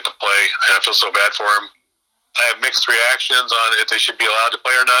not going to get to play, and I feel so bad for them. I have mixed reactions on if they should be allowed to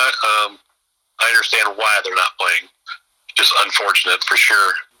play or not. I understand why they're not playing. Just unfortunate for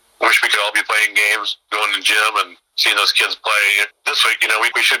sure. Wish we could all be playing games, going to the gym, and seeing those kids play. This week,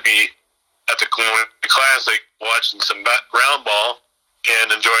 we should be at the Classic watching some ground ball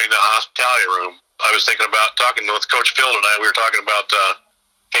and enjoying the hospitality room. I was thinking about talking with Coach Phil tonight. We were talking about,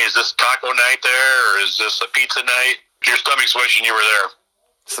 hey, is this taco night there, or is this a pizza night? Your stomach's wishing you were there.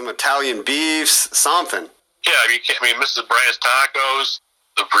 Some Italian beefs, something. Yeah, Mrs. Bryant's tacos,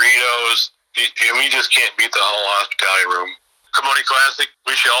 the burritos. We just can't beat the whole hospitality room. Komoni Classic,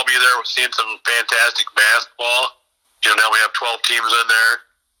 we should all be there seeing some fantastic basketball. Now we have 12 teams in there,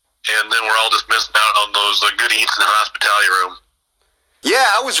 and then we're all just missing out on those good eats in the hospitality room. Yeah,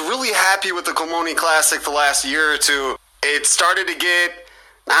 I was really happy with the Komoni Classic the last year or two. It started to get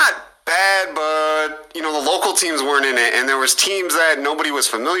not bad, but the local teams weren't in it, and there was teams that nobody was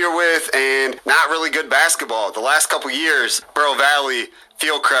familiar with and not really good basketball. The last couple years, Bureau Valley,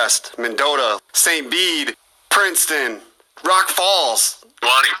 Fieldcrest, Mendota, St. Bede, Princeton, Rock Falls.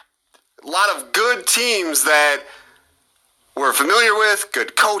 Money. A lot of good teams that we're familiar with,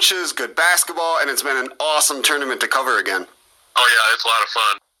 good coaches, good basketball, and it's been an awesome tournament to cover again. Oh, yeah, it's a lot of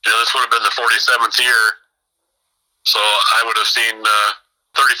fun. This would have been the 47th year, so I would have seen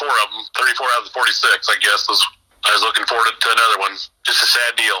 34 of them, 34 out of the 46, I guess. I was looking forward to another one. Just a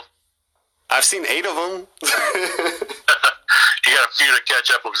sad deal. I've seen 8 of them. You got a few to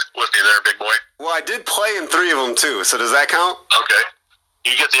catch up with me there, big boy. Well, I did play in 3 of them, too, so does that count? Okay.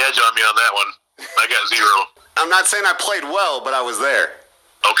 You get the edge on me on that one. I got 0. I'm not saying I played well, but I was there.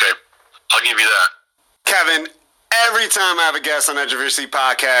 Okay. I'll give you that. Kevin, every time I have a guest on Edge of Your Seat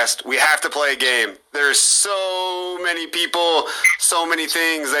podcast, we have to play a game. There's so many people, so many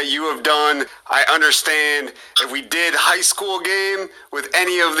things that you have done. I understand if we did high school game with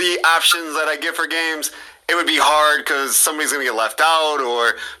any of the options that I get for games, it would be hard because somebody's going to get left out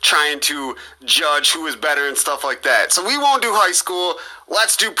or trying to judge who is better and stuff like that. So we won't do high school.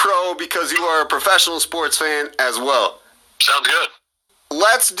 Let's do pro because you are a professional sports fan as well. Sounds good.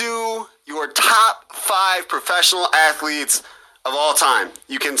 Let's do your top 5 professional athletes of all time.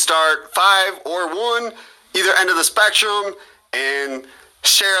 You can start 5 or 1, either end of the spectrum, and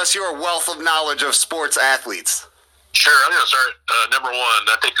share us your wealth of knowledge of sports athletes. Sure, I'm going to start number 1.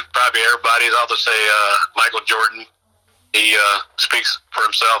 I think probably everybody's out to say Michael Jordan. He speaks for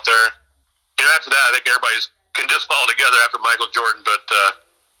himself there. After that, I think everybody can just fall together after Michael Jordan, but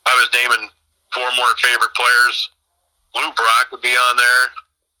I was naming 4 more favorite players. Lou Brock would be on there.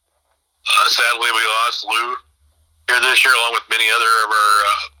 Sadly, we lost Lou here this year, along with many of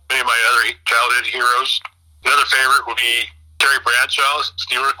my other childhood heroes. Another favorite would be Terry Bradshaw,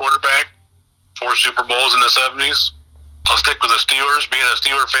 Steeler quarterback, 4 Super Bowls in the 70s. I'll stick with the Steelers, being a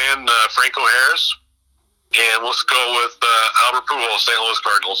Steeler fan, Franco Harris. And let's go with Albert Pujols, St. Louis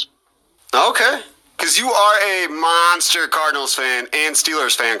Cardinals. Okay. Because you are a monster Cardinals fan and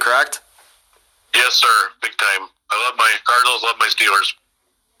Steelers fan, correct? Yes, sir. Big time. I love my Cardinals, love my Steelers.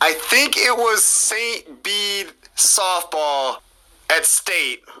 I think it was St. Bede softball at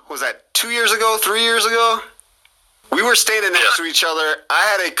State. Was that 2 years ago, 3 years ago? We were standing next to each other. I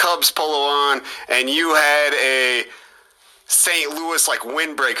had a Cubs polo on, and you had a St. Louis,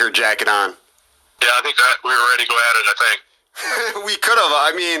 windbreaker jacket on. Yeah, I think we were ready to go at it, I think. We could have.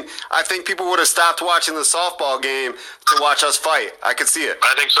 I mean, I think people would have stopped watching the softball game to watch us fight. I could see it.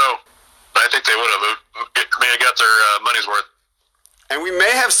 I think so. I think they would have. May have got their money's worth. And we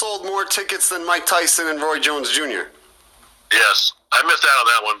may have sold more tickets than Mike Tyson and Roy Jones Jr. Yes. I missed out on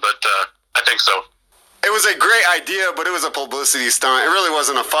that one, but I think so. It was a great idea, but it was a publicity stunt. It really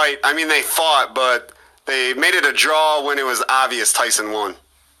wasn't a fight. I mean, they fought, but they made it a draw when it was obvious Tyson won.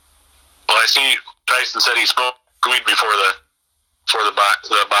 Well, I see Tyson said he smoked weed before the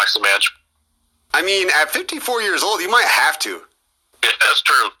boxing match. I mean, at 54 years old, you might have to. Yeah, that's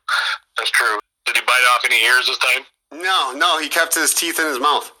true. That's true. Did he bite off any ears this time? No, he kept his teeth in his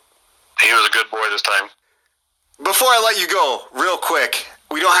mouth. He was a good boy this time. Before I let you go, real quick,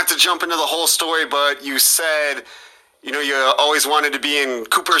 we don't have to jump into the whole story, but you said, you always wanted to be in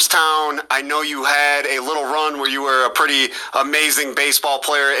Cooperstown. I know you had a little run where you were a pretty amazing baseball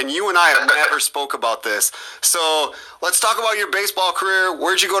player, and you and I have never spoke about this. So let's talk about your baseball career.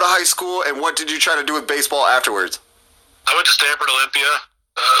 Where'd you go to high school, and what did you try to do with baseball afterwards? I went to Stanford Olympia,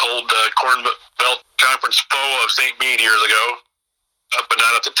 old Corn Belt Conference foe of St. Bede years ago, but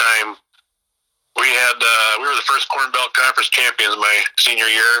not at the time. We were the first Corn Belt Conference champions my senior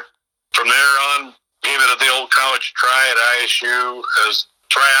year. From there on, gave it the old college try at ISU. As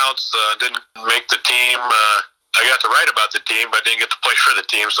tryouts didn't make the team. I got to write about the team, but I didn't get to play for the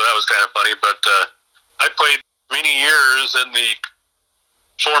team, so that was kind of funny. But I played many years in the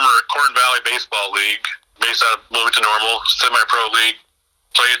former Corn Valley Baseball League, based out of Bloomington Normal, semi-pro league.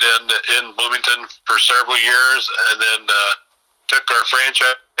 Played in Bloomington for several years, and then took our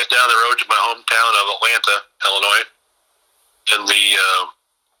franchise down the road to my hometown of Atlanta, Illinois, in the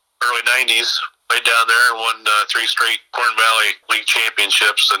early 90s. Played down there and won 3 straight Corn Valley League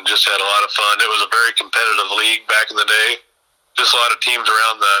championships and just had a lot of fun. It was a very competitive league back in the day. Just a lot of teams a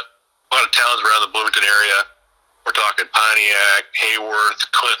lot of towns around the Bloomington area. We're talking Pontiac, Hayworth,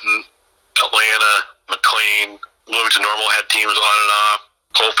 Clinton, Atlanta, McLean. Bloomington Normal had teams on and off.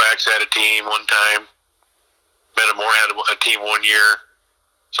 Colfax had a team one time. Metamora had a team 1 year.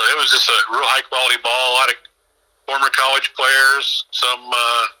 So it was just a real high-quality ball. A lot of former college players, some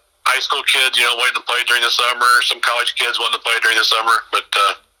high school kids, wanting to play during the summer, some college kids wanting to play during the summer. But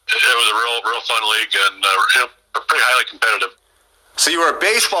it was a real fun league and pretty highly competitive. So you were a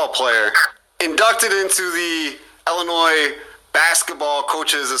baseball player, inducted into the Illinois Basketball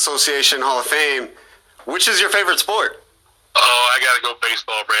Coaches Association Hall of Fame. Which is your favorite sport? Oh, I got to go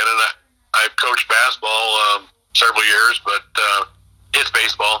baseball, Brandon. I've coached basketball several years, but it's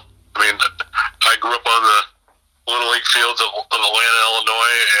baseball. I mean, I grew up on the Little League fields of Atlanta,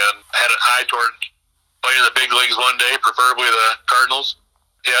 Illinois, and had an eye toward playing the big leagues one day, preferably the Cardinals.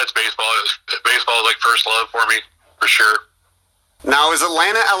 Yeah, it's baseball. Baseball is like first love for me, for sure. Now, is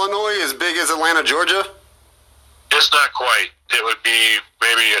Atlanta, Illinois as big as Atlanta, Georgia? It's not quite. It would be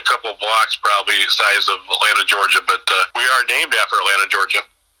maybe a couple blocks probably size of Atlanta, Georgia, but we are named after Atlanta, Georgia.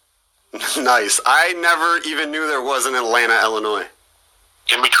 Nice. I never even knew there was an Atlanta, Illinois.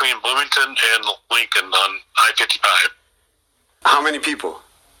 In between Bloomington and Lincoln on I-55. How many people?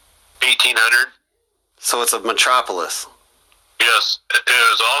 1,800. So it's a metropolis. Yes. It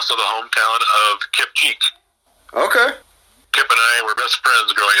is also the hometown of Kip Cheek. Okay. Kip and I were best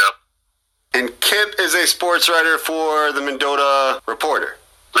friends growing up. And Kip is a sports writer for the Mendota Reporter.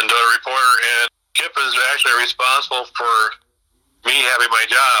 Mendota Reporter, and Kip is actually responsible for me having my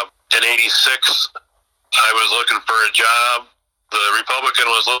job. In '86, I was looking for a job. The Republican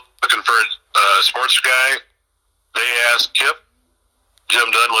was looking for a sports guy. They asked Kip.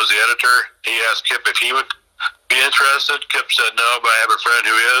 Jim Dunn was the editor. He asked Kip if he would be interested. Kip said no, but I have a friend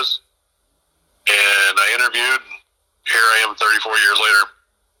who is. And I interviewed, and here I am 34 years later.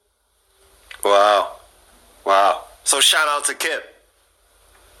 Wow. Wow. So shout out to Kip.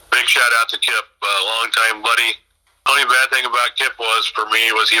 Big shout out to Kip, longtime buddy. Only bad thing about Kip for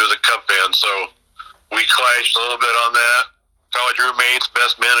me was he was a Cub fan, so we clashed a little bit on that. College roommates,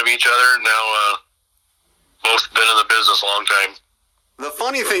 best men of each other. Now, both been in the business a long time. The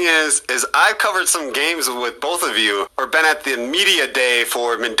funny thing is I've covered some games with both of you, or been at the media day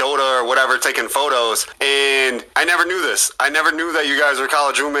for Mendota or whatever, taking photos, and I never knew this. I never knew that you guys were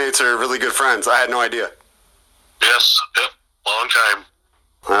college roommates or really good friends. I had no idea. Yes, yep, long time.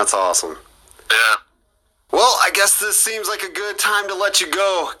 That's awesome. Yeah. Well, I guess this seems like a good time to let you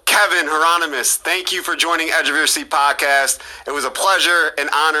go. Kevin Hieronymus, thank you for joining Edge of Your Seat podcast. It was a pleasure and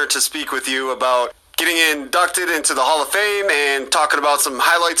honor to speak with you about getting inducted into the Hall of Fame and talking about some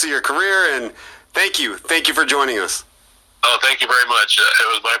highlights of your career. And thank you. Thank you for joining us. Oh, thank you very much. It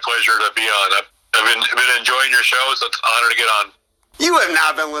was my pleasure to be on. I've been enjoying your shows. It's an honor to get on. You have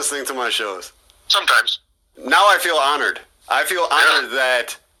not been listening to my shows. Sometimes. Now I feel honored. I feel honored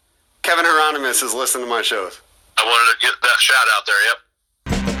that Kevin Hieronymus is listening to my shows. I wanted to get that shout out there, yep.